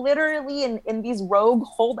are literally in these rogue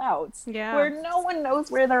holdouts where no one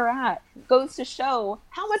knows where they're at. Goes to show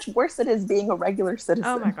how much worse it is being a regular citizen.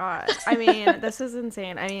 Oh my God. I mean, this is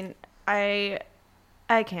insane. I mean,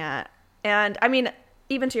 I can't. And I mean,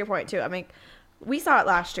 even to your point too, I mean, we saw it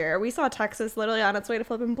last year. We saw Texas literally on its way to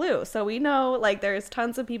flipping blue. So we know like there's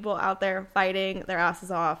tons of people out there fighting their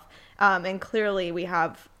asses off. And clearly we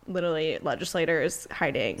have literally legislators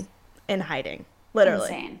hiding, literally.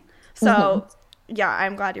 Insane. So yeah,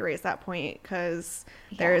 I'm glad you raised that point because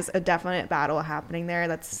there's a definite battle happening there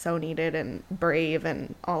that's so needed and brave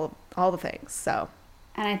and all the things. So,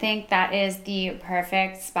 and I think that is the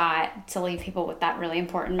perfect spot to leave people with that really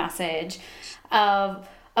important message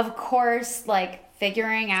of course, like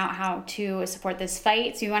figuring out how to support this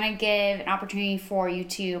fight. So you want to give an opportunity for you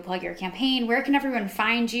to plug your campaign. Where can everyone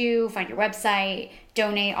find you, find your website,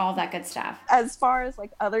 donate, all of that good stuff? As far as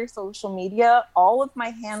like other social media, all of my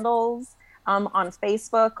handles on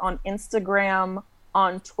Facebook, on Instagram,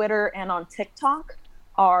 on Twitter, and on TikTok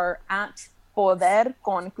are at Poder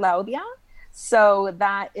con Claudia. So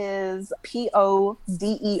that is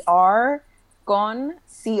PODER con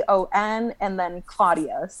CON and then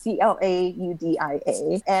Claudia,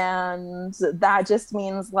 CLAUDIA. And that just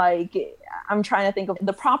means like, I'm trying to think of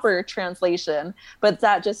the proper translation, but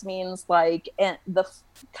that just means like the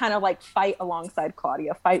kind of like fight alongside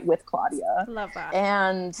Claudia, fight with Claudia. Love that.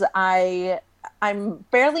 And I'm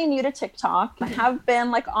fairly new to TikTok. I have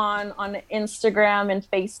been like on Instagram and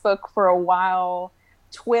Facebook for a while.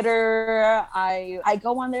 Twitter, I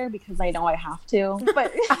go on there because I know I have to,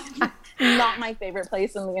 but not my favorite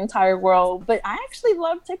place in the entire world. But I actually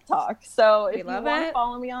love TikTok. So if you want to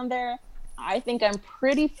follow me on there, I think I'm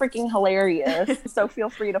pretty freaking hilarious. So feel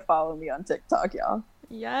free to follow me on TikTok, y'all.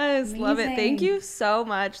 Yes, amazing. Love it. Thank you so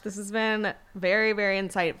much. This has been very, very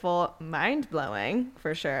insightful, mind-blowing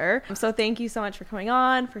for sure. So thank you so much for coming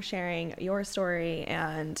on, for sharing your story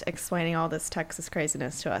and explaining all this Texas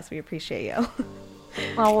craziness to us. We appreciate you.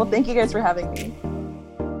 Oh, well, thank you guys for having me.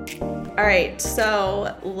 All right,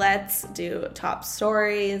 so let's do top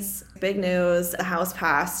stories. Big news, the House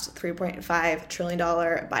passed $3.5 trillion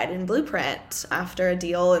Biden blueprint after a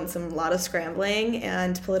deal and a lot of scrambling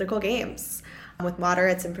and political games with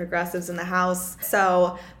moderates and progressives in the House.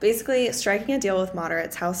 So basically striking a deal with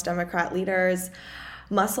moderates, House Democrat leaders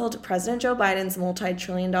muscled President Joe Biden's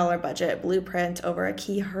multi-trillion-dollar budget blueprint over a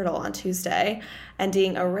key hurdle on Tuesday,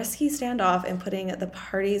 ending a risky standoff and putting the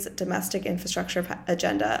party's domestic infrastructure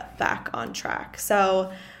agenda back on track.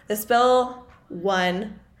 So this bill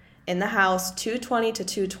won in the House 220 to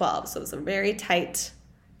 212, so it was a very tight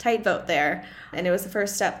vote there, and it was the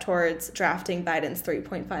first step towards drafting Biden's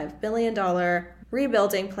 $3.5 billion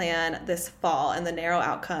rebuilding plan this fall, and the narrow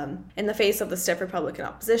outcome in the face of the stiff Republican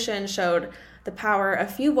opposition showed the power a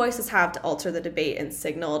few voices have to alter the debate and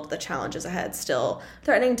signaled the challenges ahead, still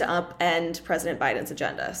threatening to upend President Biden's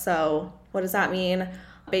agenda. So what does that mean?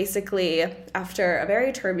 Basically, after a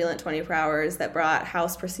very turbulent 24 hours that brought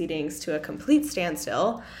House proceedings to a complete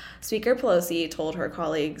standstill, Speaker Pelosi told her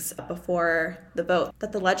colleagues before the vote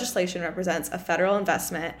that the legislation represents a federal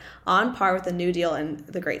investment on par with the New Deal and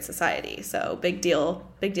the Great Society. So big deal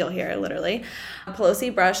here, literally.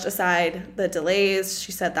 Pelosi brushed aside the delays.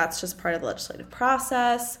 She said that's just part of the legislative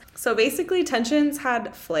process. So basically, tensions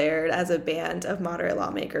had flared as a band of moderate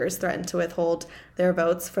lawmakers threatened to withhold their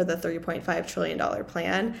votes for the $3.5 trillion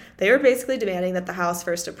plan. They were basically demanding that the House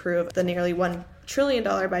first approve the nearly $1 trillion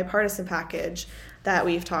bipartisan package that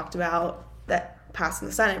we've talked about that passed in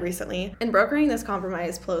the Senate recently. In brokering this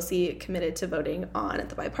compromise, Pelosi committed to voting on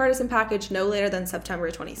the bipartisan package no later than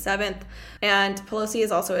September 27th. And Pelosi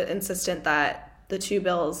is also insistent that the two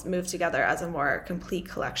bills move together as a more complete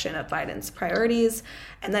collection of Biden's priorities,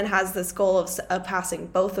 and then has this goal of passing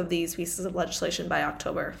both of these pieces of legislation by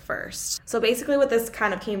October 1st. So basically what this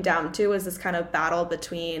kind of came down to is this kind of battle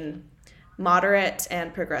between moderate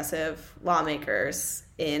and progressive lawmakers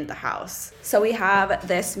in the House. So we have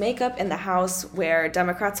this makeup in the House where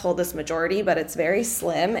Democrats hold this majority, but it's very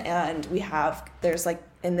slim, and there's like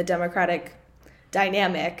in the Democratic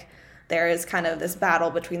dynamic, there is kind of this battle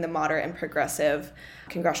between the moderate and progressive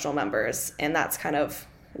congressional members, and that's kind of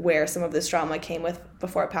where some of this drama came with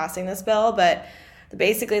before passing this bill. But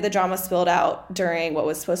basically the drama spilled out during what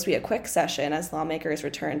was supposed to be a quick session as lawmakers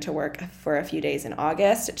returned to work for a few days in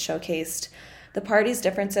August. It showcased the party's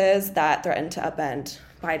differences that threatened to upend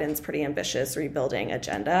Biden's pretty ambitious rebuilding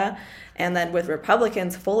agenda. And then with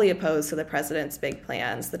Republicans fully opposed to the president's big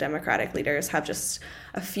plans, the Democratic leaders have just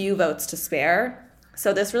a few votes to spare.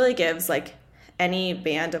 So this really gives like any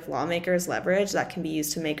band of lawmakers leverage that can be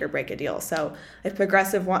used to make or break a deal. So if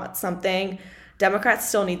progressive wants something, Democrats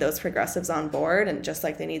still need those progressives on board, and just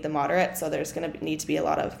like they need the moderates, so there's going to need to be a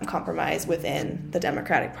lot of compromise within the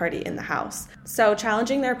Democratic Party in the House. So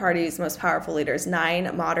challenging their party's most powerful leaders,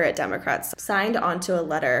 9 moderate Democrats signed onto a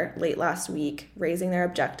letter late last week raising their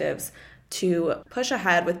objectives to push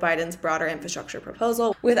ahead with Biden's broader infrastructure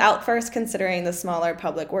proposal without first considering the smaller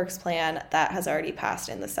public works plan that has already passed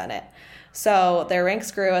in the Senate. So their ranks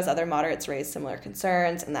grew as other moderates raised similar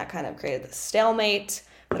concerns, and that kind of created this stalemate.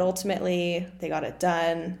 But ultimately, they got it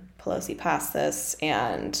done. Pelosi passed this,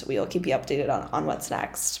 and we will keep you updated on what's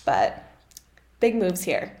next. But big moves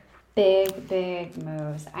here. Big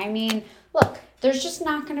moves. I mean, look, there's just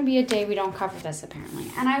not going to be a day we don't cover this, apparently.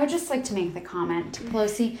 And I would just like to make the comment to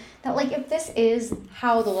Pelosi that, like, if this is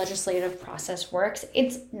how the legislative process works,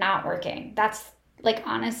 it's not working. That's, like,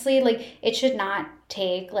 honestly, like, it should not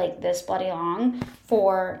take, like, this bloody long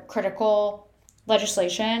for critical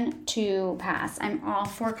legislation to pass. I'm all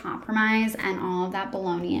for compromise and all of that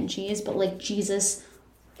bologna and cheese, but, like, Jesus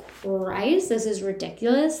Christ, this is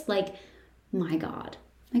ridiculous. Like, my God.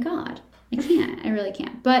 I can't. I really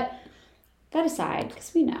can't. But that aside,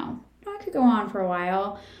 because we know I could go on for a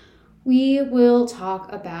while, we will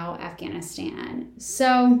talk about Afghanistan.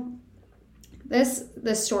 So this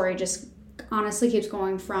story just honestly keeps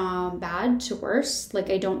going from bad to worse. Like,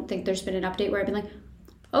 I don't think there's been an update where I've been like,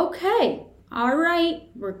 okay, all right,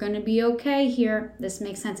 we're going to be okay here. This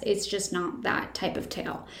makes sense. It's just not that type of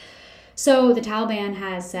tale. So the Taliban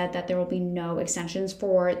has said that there will be no extensions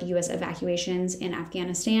for the U.S. evacuations in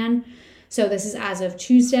Afghanistan. So this is as of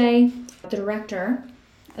Tuesday. The director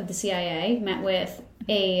of the CIA met with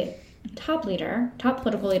a top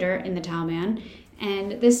political leader in the Taliban.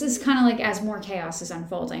 And this is kind of like as more chaos is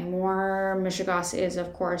unfolding, more Michigas is,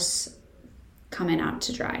 of course, coming out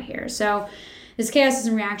to dry here. So this chaos is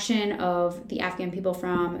in reaction of the Afghan people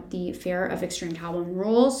from the fear of extreme Taliban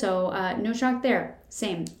rule. So no shock there.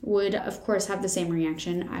 Same. Would, of course, have the same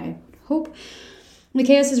reaction, I hope. The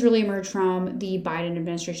chaos has really emerged from the Biden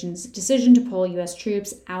administration's decision to pull U.S.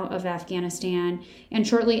 troops out of Afghanistan. And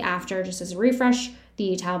shortly after, just as a refresh,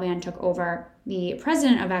 the Taliban took over. The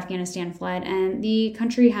president of Afghanistan fled, and the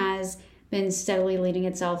country has been steadily leading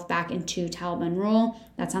itself back into Taliban rule.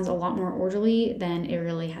 That sounds a lot more orderly than it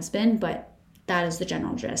really has been, but that is the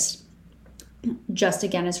general gist. Just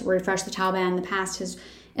again, as a refresh, the Taliban in the past has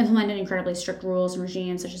implemented incredibly strict rules and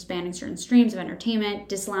regimes such as banning certain streams of entertainment,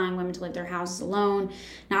 disallowing women to leave their houses alone,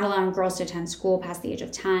 not allowing girls to attend school past the age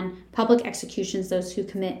of 10, public executions, those who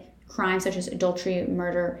commit crimes such as adultery,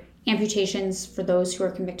 murder, amputations for those who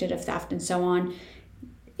are convicted of theft, and so on.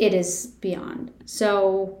 It is beyond.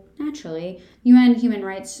 So naturally, UN Human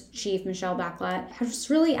Rights Chief Michelle Bachelet has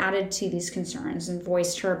really added to these concerns and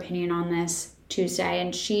voiced her opinion on this Tuesday.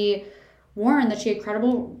 And she warned that she had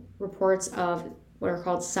credible reports of what are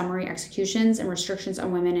called summary executions and restrictions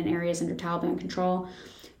on women in areas under Taliban control.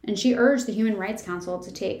 And she urged the Human Rights Council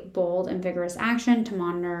to take bold and vigorous action to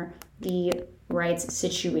monitor the rights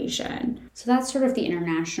situation. So that's sort of the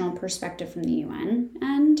international perspective from the UN,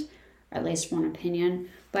 and at least one opinion.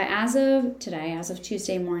 But as of today, as of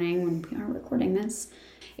Tuesday morning when we are recording this,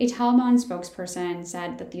 a Taliban spokesperson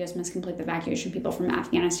said that the U.S. must complete the evacuation of people from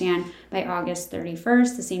Afghanistan by August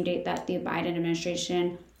 31st, the same date that the Biden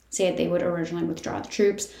administration said they would originally withdraw the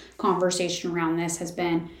troops. Conversation around this has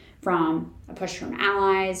been from a push from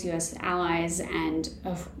allies, U.S. allies, and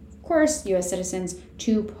of course, U.S. citizens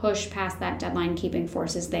to push past that deadline, keeping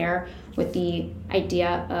forces there with the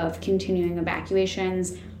idea of continuing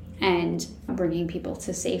evacuations and bringing people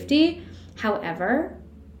to safety. However,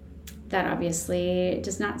 that obviously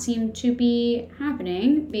does not seem to be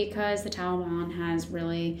happening because the Taliban has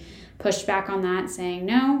really pushed back on that, saying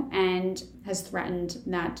no, and has threatened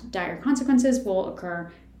that dire consequences will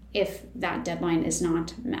occur if that deadline is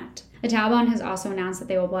not met. The Taliban has also announced that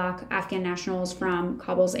they will block Afghan nationals from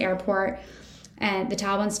Kabul's airport. And the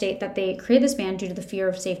Taliban state that they created this ban due to the fear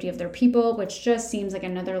of safety of their people, which just seems like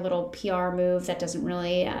another little PR move that doesn't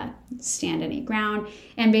really stand any ground.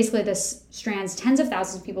 And basically this strands tens of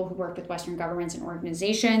thousands of people who work with Western governments and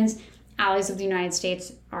organizations. Allies of the United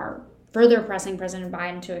States are further pressing President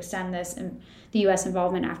Biden to extend this and the U.S.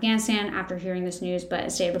 involvement in Afghanistan after hearing this news. But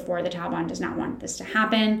as stated before, the Taliban does not want this to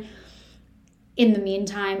happen. In the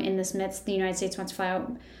meantime, in this midst, the United States wants to fly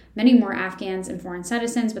out many more Afghans and foreign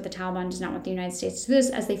citizens, but the Taliban does not want the United States to do this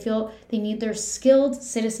as they feel they need their skilled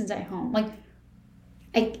citizens at home. Like,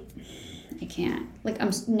 I can't. Like,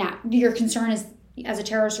 I'm not. Your concern is, as a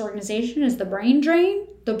terrorist organization, is the brain drain?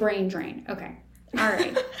 The brain drain. Okay. All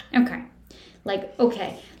right. Okay. Like,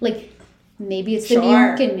 okay. Like, maybe it's the New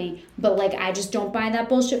York in me, but like I just don't buy that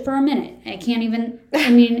bullshit for a minute. I can't even, I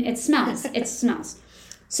mean, it smells. It smells.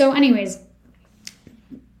 So anyways,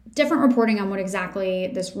 different reporting on what exactly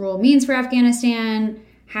this rule means for Afghanistan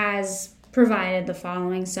has provided the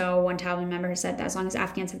following. So one Taliban member said that as long as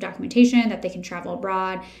Afghans have documentation that they can travel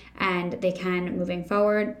abroad and they can moving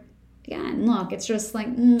forward. Again, look, it's just like,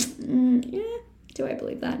 do I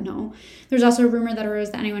believe that? No. There's also a rumor that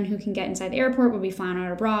arose that anyone who can get inside the airport will be flown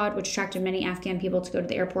out abroad, which attracted many Afghan people to go to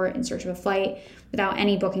the airport in search of a flight without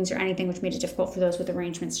any bookings or anything, which made it difficult for those with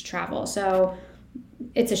arrangements to travel. So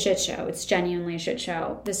it's a shit show. It's genuinely a shit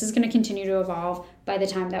show. This is going to continue to evolve. By the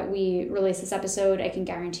time that we release this episode, I can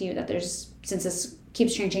guarantee you that since this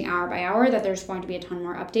keeps changing hour by hour, that there's going to be a ton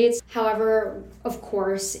more updates. However, of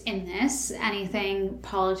course, in this, anything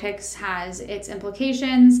politics has its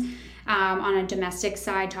implications. On a domestic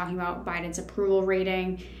side, talking about Biden's approval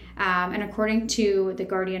rating. And according to The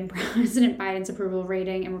Guardian, President Biden's approval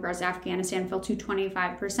rating in regards to Afghanistan fell to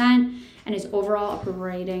 25%, and his overall approval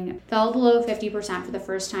rating fell below 50% for the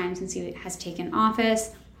first time since he has taken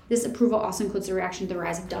office. This approval also includes the reaction to the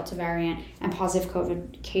rise of Delta variant and positive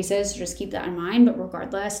COVID cases, so just keep that in mind. But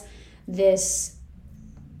regardless, this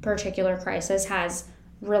particular crisis has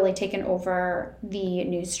really taken over the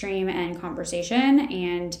news stream and conversation.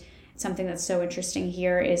 And something that's so interesting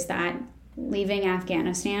here is that leaving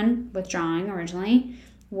Afghanistan, withdrawing originally,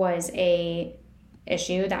 was a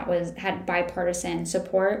issue that had bipartisan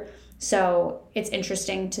support. So it's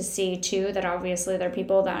interesting to see too that obviously there are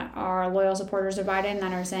people that are loyal supporters of Biden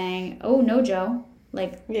that are saying, "Oh no, Joe,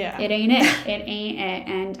 like it ain't it, it ain't it."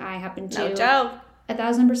 And I happen to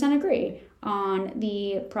 1,000% agree on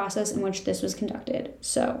the process in which this was conducted.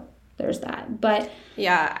 So there's that. But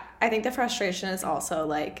yeah, I think the frustration is also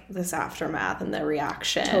like this aftermath and the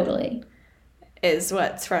reaction. Totally. Is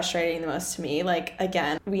what's frustrating the most to me. Like,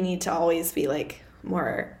 again, we need to always be like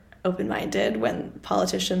more open-minded when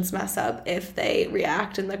politicians mess up if they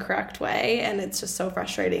react in the correct way. And it's just so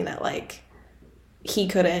frustrating that like he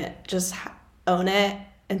couldn't just own it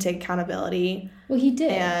and take accountability. Well, he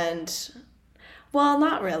did. And well,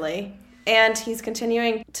 not really. And he's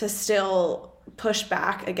continuing to still push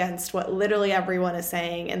back against what literally everyone is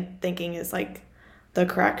saying and thinking is like the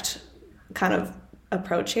correct kind of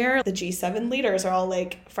approach here. The G7 leaders are all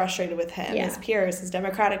like frustrated with him, his peers, his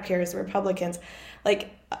Democratic peers, Republicans,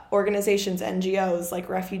 like organizations, NGOs, like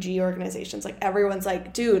refugee organizations, like everyone's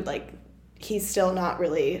like, dude, like he's still not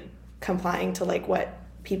really complying to like what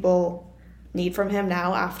people need from him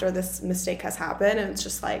now after this mistake has happened. And it's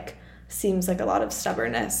just like seems like a lot of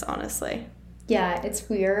stubbornness, honestly. Yeah, it's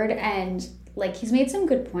weird. And like he's made some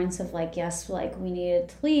good points of like, yes, like we needed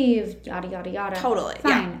to leave, yada yada yada. Totally.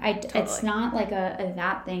 Fine. Yeah, totally. It's not like a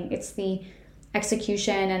that thing. It's the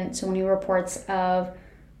execution and so many reports of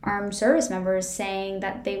armed service members saying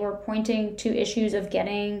that they were pointing to issues of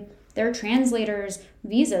getting their translators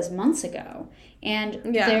visas months ago. And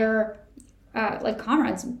their like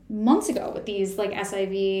comrades months ago with these like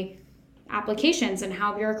SIV applications and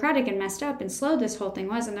how bureaucratic and messed up and slow this whole thing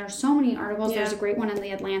was. And there's so many articles. There's a great one in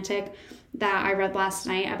The Atlantic that I read last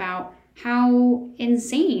night about how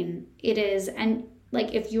insane it is. And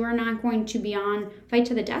like, if you are not going to be on fight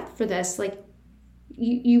to the death for this, like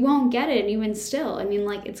you won't get it even still. I mean,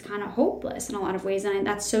 like it's kind of hopeless in a lot of ways. And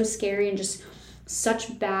that's so scary and just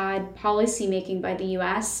such bad policy making by the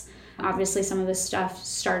US. Obviously, some of this stuff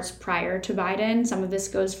starts prior to Biden. Some of this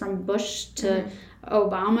goes from Bush to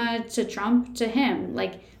Obama to Trump to him.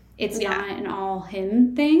 Like, it's not an all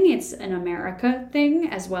him thing. It's an America thing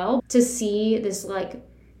as well. To see this, like,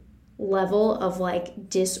 level of, like,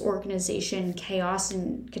 disorganization, chaos,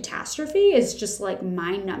 and catastrophe is just, like,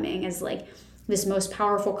 mind-numbing as, like, this most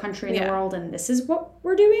powerful country in the world, and this is what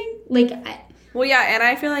we're doing? Like, well, yeah, and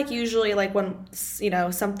I feel like usually, like, when, you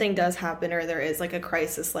know, something does happen or there is, like, a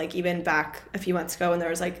crisis, like, even back a few months ago when there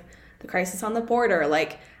was, like, the crisis on the border,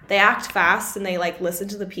 like, they act fast and they, like, listen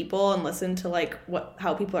to the people and listen to, like,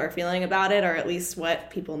 how people are feeling about it or at least what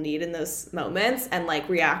people need in those moments and, like,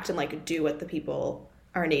 react and, like, do what the people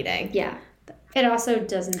are needing. Yeah. It also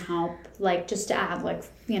doesn't help, like, just to add, like,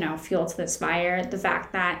 you know, fuel to this fire, the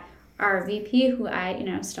fact that our VP, who I, you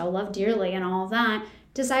know, still love dearly and all of that,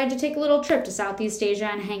 decided to take a little trip to Southeast Asia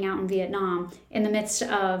and hang out in Vietnam in the midst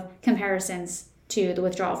of comparisons to the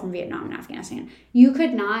withdrawal from Vietnam and Afghanistan. You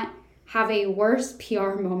could not have a worse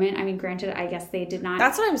PR moment. I mean, granted, I guess they did not.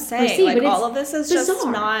 That's what I'm saying. Like, all of this is bizarre. Just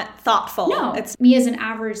not thoughtful. No, me as an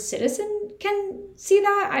average citizen can see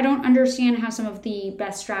that. I don't understand how some of the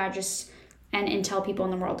best strategists and intel people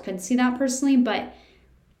in the world could see that personally, but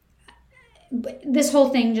this whole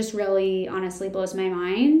thing just really honestly blows my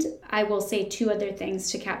mind. I will say 2 other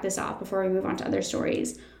things to cap this off before we move on to other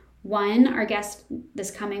stories. One, our guest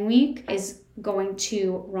this coming week is going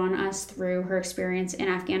to run us through her experience in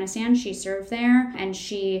Afghanistan. She served there, and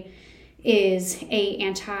she is a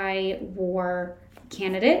anti-war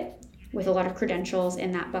candidate with a lot of credentials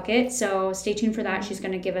in that bucket. So stay tuned for that. She's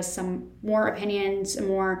going to give us some more opinions, some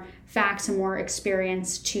more facts, some more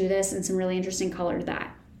experience to this, and some really interesting color to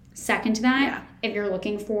that. Second to that, if you're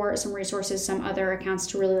looking for some resources, some other accounts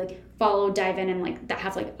to really like follow, dive in, and like that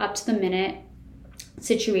have like up to the minute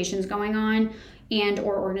situations going on, and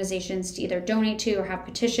or organizations to either donate to or have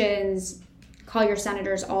petitions, call your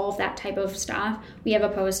senators, all of that type of stuff. We have a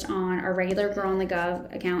post on our regular Girl on the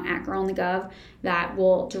Gov account at Girl on the Gov that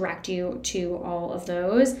will direct you to all of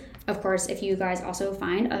those. Of course, if you guys also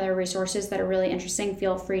find other resources that are really interesting,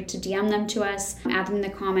 feel free to DM them to us, add them in the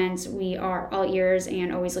comments. We are all ears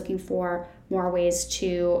and always looking for more ways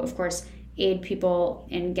to, of course, aid people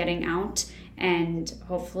in getting out and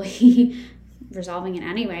hopefully resolving in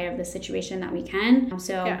any way of the situation that we can.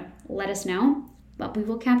 So let us know. But we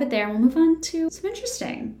will cap it there and we'll move on to some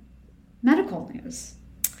interesting medical news.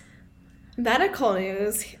 Medical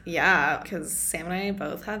news, because Sam and I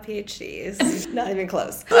both have PhDs. Not even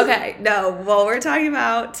close. Okay, no, what we're talking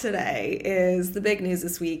about today is the big news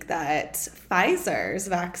this week that Pfizer's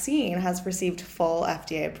vaccine has received full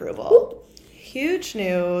FDA approval. Huge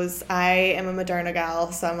news. I am a Moderna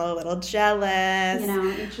gal, so I'm a little jealous. You know,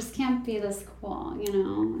 it just can't be this cool, you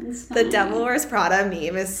know. It's the Devil Wears Prada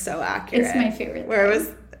meme is so accurate. It's my favorite. Where it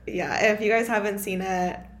was, if you guys haven't seen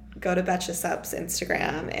it, go to Betcha Sup's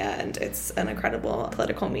Instagram, and it's an incredible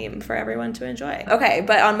political meme for everyone to enjoy. Okay,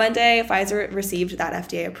 but on Monday, Pfizer received that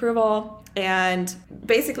FDA approval. And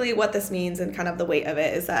basically what this means and kind of the weight of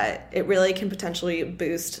it is that it really can potentially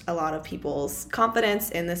boost a lot of people's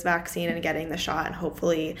confidence in this vaccine and getting the shot, and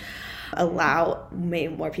hopefully allow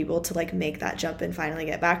more people to like make that jump and finally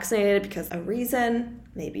get vaccinated, because a reason,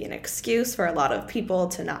 maybe an excuse for a lot of people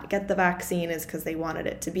to not get the vaccine is because they wanted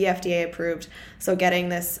it to be FDA approved. So getting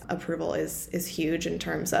this approval is huge in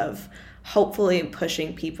terms of hopefully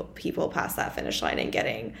pushing people past that finish line and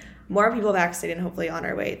getting more people vaccinated and hopefully on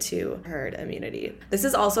our way to herd immunity. This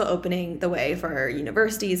is also opening the way for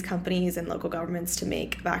universities, companies, and local governments to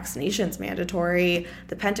make vaccinations mandatory.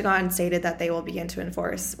 The Pentagon stated that they will begin to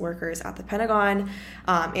enforce workers at the Pentagon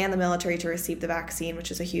and the military to receive the vaccine, which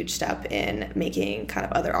is a huge step in making kind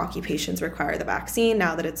of other occupations require the vaccine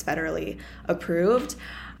now that it's federally approved.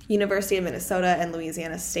 University of Minnesota and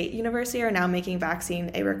Louisiana State University are now making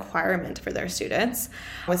vaccine a requirement for their students,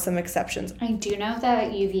 with some exceptions. I do know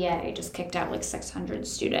that UVA just kicked out like 600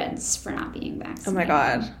 students for not being vaccinated. Oh my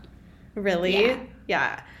God. Really?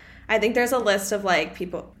 Yeah. I think there's a list of like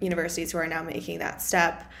universities who are now making that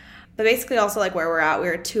step. But basically also like where we're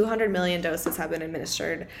at, 200 million doses have been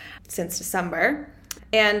administered since December.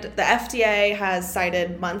 And the FDA has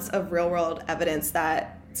cited months of real-world evidence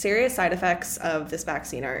that serious side effects of this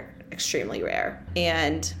vaccine are extremely rare.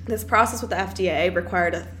 And this process with the FDA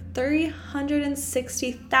required a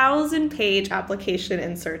 360,000-page application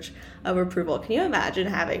in search of approval. Can you imagine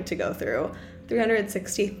having to go through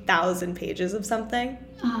 360,000 pages of something?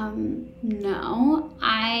 No.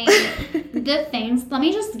 Let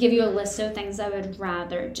me just give you a list of things I would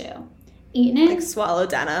rather do. Eaten it. Like swallow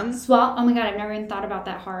denim. Oh my God, I've never even thought about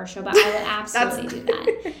that horror show, but I would absolutely do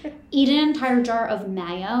that. Eat an entire jar of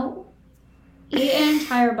mayo. Eat an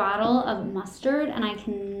entire bottle of mustard, and I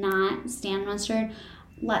cannot stand mustard.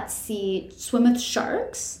 Let's see. Swim with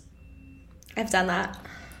sharks. I've done that.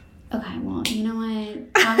 Okay, well, you know what?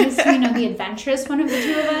 Obviously, the adventurous one of the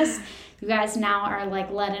two of us. You guys now are like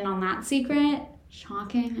let in on that secret.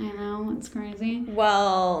 Shocking, I know. It's crazy.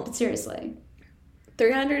 Well, but seriously.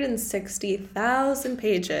 360,000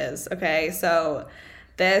 pages. Okay, so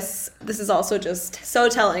this is also just so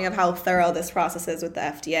telling of how thorough this process is with the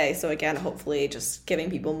FDA. So again, hopefully just giving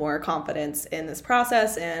people more confidence in this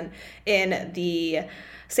process and in the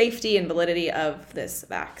safety and validity of this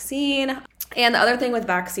vaccine. And the other thing with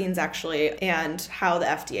vaccines actually, and how the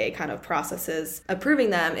FDA kind of processes approving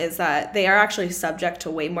them, is that they are actually subject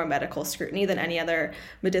to way more medical scrutiny than any other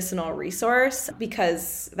medicinal resource,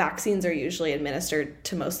 because vaccines are usually administered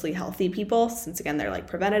to mostly healthy people, since again, they're like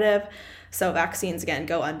preventative. So vaccines again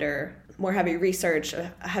go under more heavy research,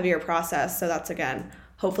 a heavier process. So that's again,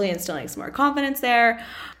 hopefully instilling some more confidence there.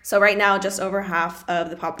 So right now, just over half of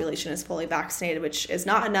the population is fully vaccinated, which is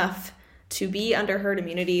not enough to be under herd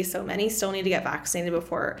immunity. So many still need to get vaccinated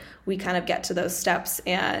before we kind of get to those steps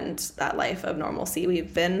and that life of normalcy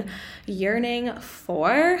we've been yearning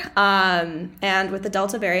for. And with the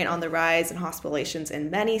Delta variant on the rise and hospitalizations in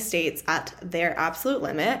many states at their absolute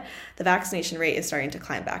limit, the vaccination rate is starting to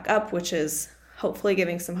climb back up, which is hopefully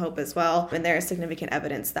giving some hope as well. And there is significant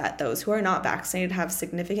evidence that those who are not vaccinated have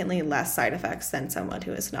significantly less side effects than someone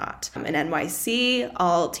who is not. In NYC,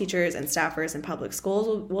 all teachers and staffers in public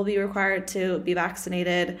schools will be required to be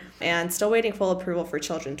vaccinated, and still waiting full approval for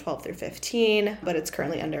children 12 through 15, but it's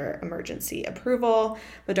currently under emergency approval.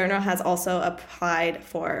 Moderna has also applied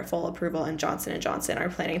for full approval, and Johnson & Johnson are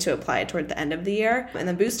planning to apply toward the end of the year. And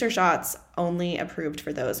the booster shots only approved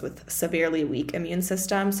for those with severely weak immune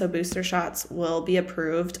systems. So booster shots will be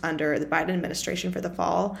approved under the Biden administration for the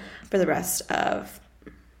fall for the rest of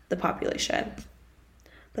the population.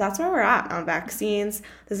 But that's where we're at on vaccines.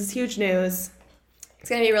 This is huge news. It's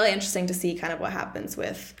going to be really interesting to see kind of what happens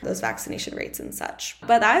with those vaccination rates and such.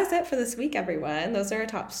 But that is it for this week, everyone. Those are our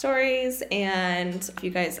top stories. And if you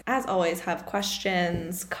guys, as always, have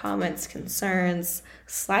questions, comments, concerns,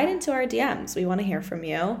 slide into our DMs. We want to hear from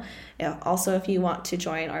you. Also, if you want to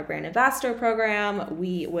join our brand ambassador program,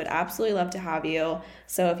 we would absolutely love to have you.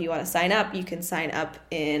 So if you want to sign up, you can sign up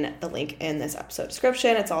in the link in this episode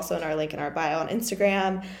description. It's also in our link in our bio on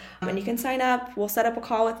Instagram. And you can sign up. We'll set up a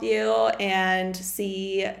call with you and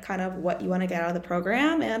see kind of what you want to get out of the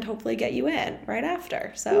program and hopefully get you in right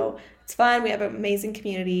after. So it's fun. We have an amazing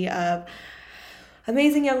community of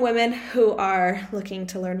amazing young women who are looking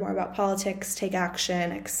to learn more about politics, take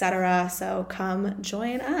action, etc. So come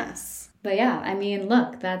join us. But yeah, I mean,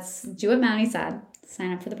 look, do what Maddie said.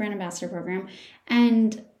 Sign up for the brand ambassador program.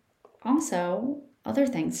 And also other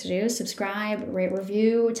things to do. Subscribe, rate,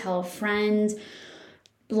 review, tell a friend.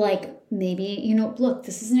 Like maybe, look,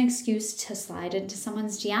 this is an excuse to slide into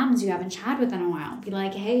someone's DMs you haven't chatted with in a while. Be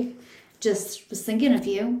like, hey, just was thinking of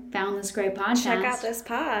you, found this great podcast. Check out this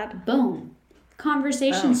pod. Boom.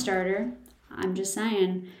 Conversation starter. I'm just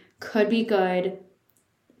saying, could be good.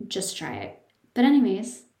 Just try it. But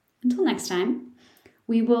anyways, until next time,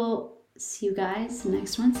 we will see you guys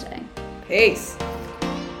next Wednesday. Peace.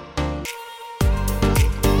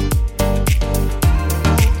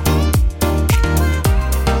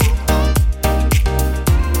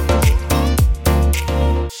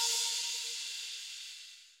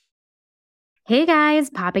 Hey guys,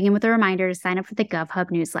 popping in with a reminder to sign up for the GovHub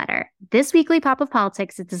newsletter. This weekly Pop of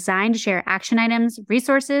Politics is designed to share action items,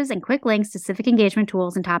 resources, and quick links to civic engagement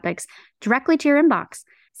tools and topics directly to your inbox.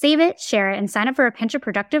 Save it, share it, and sign up for a pinch of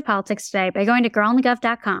productive politics today by going to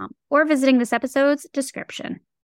girlonthegov.com or visiting this episode's description.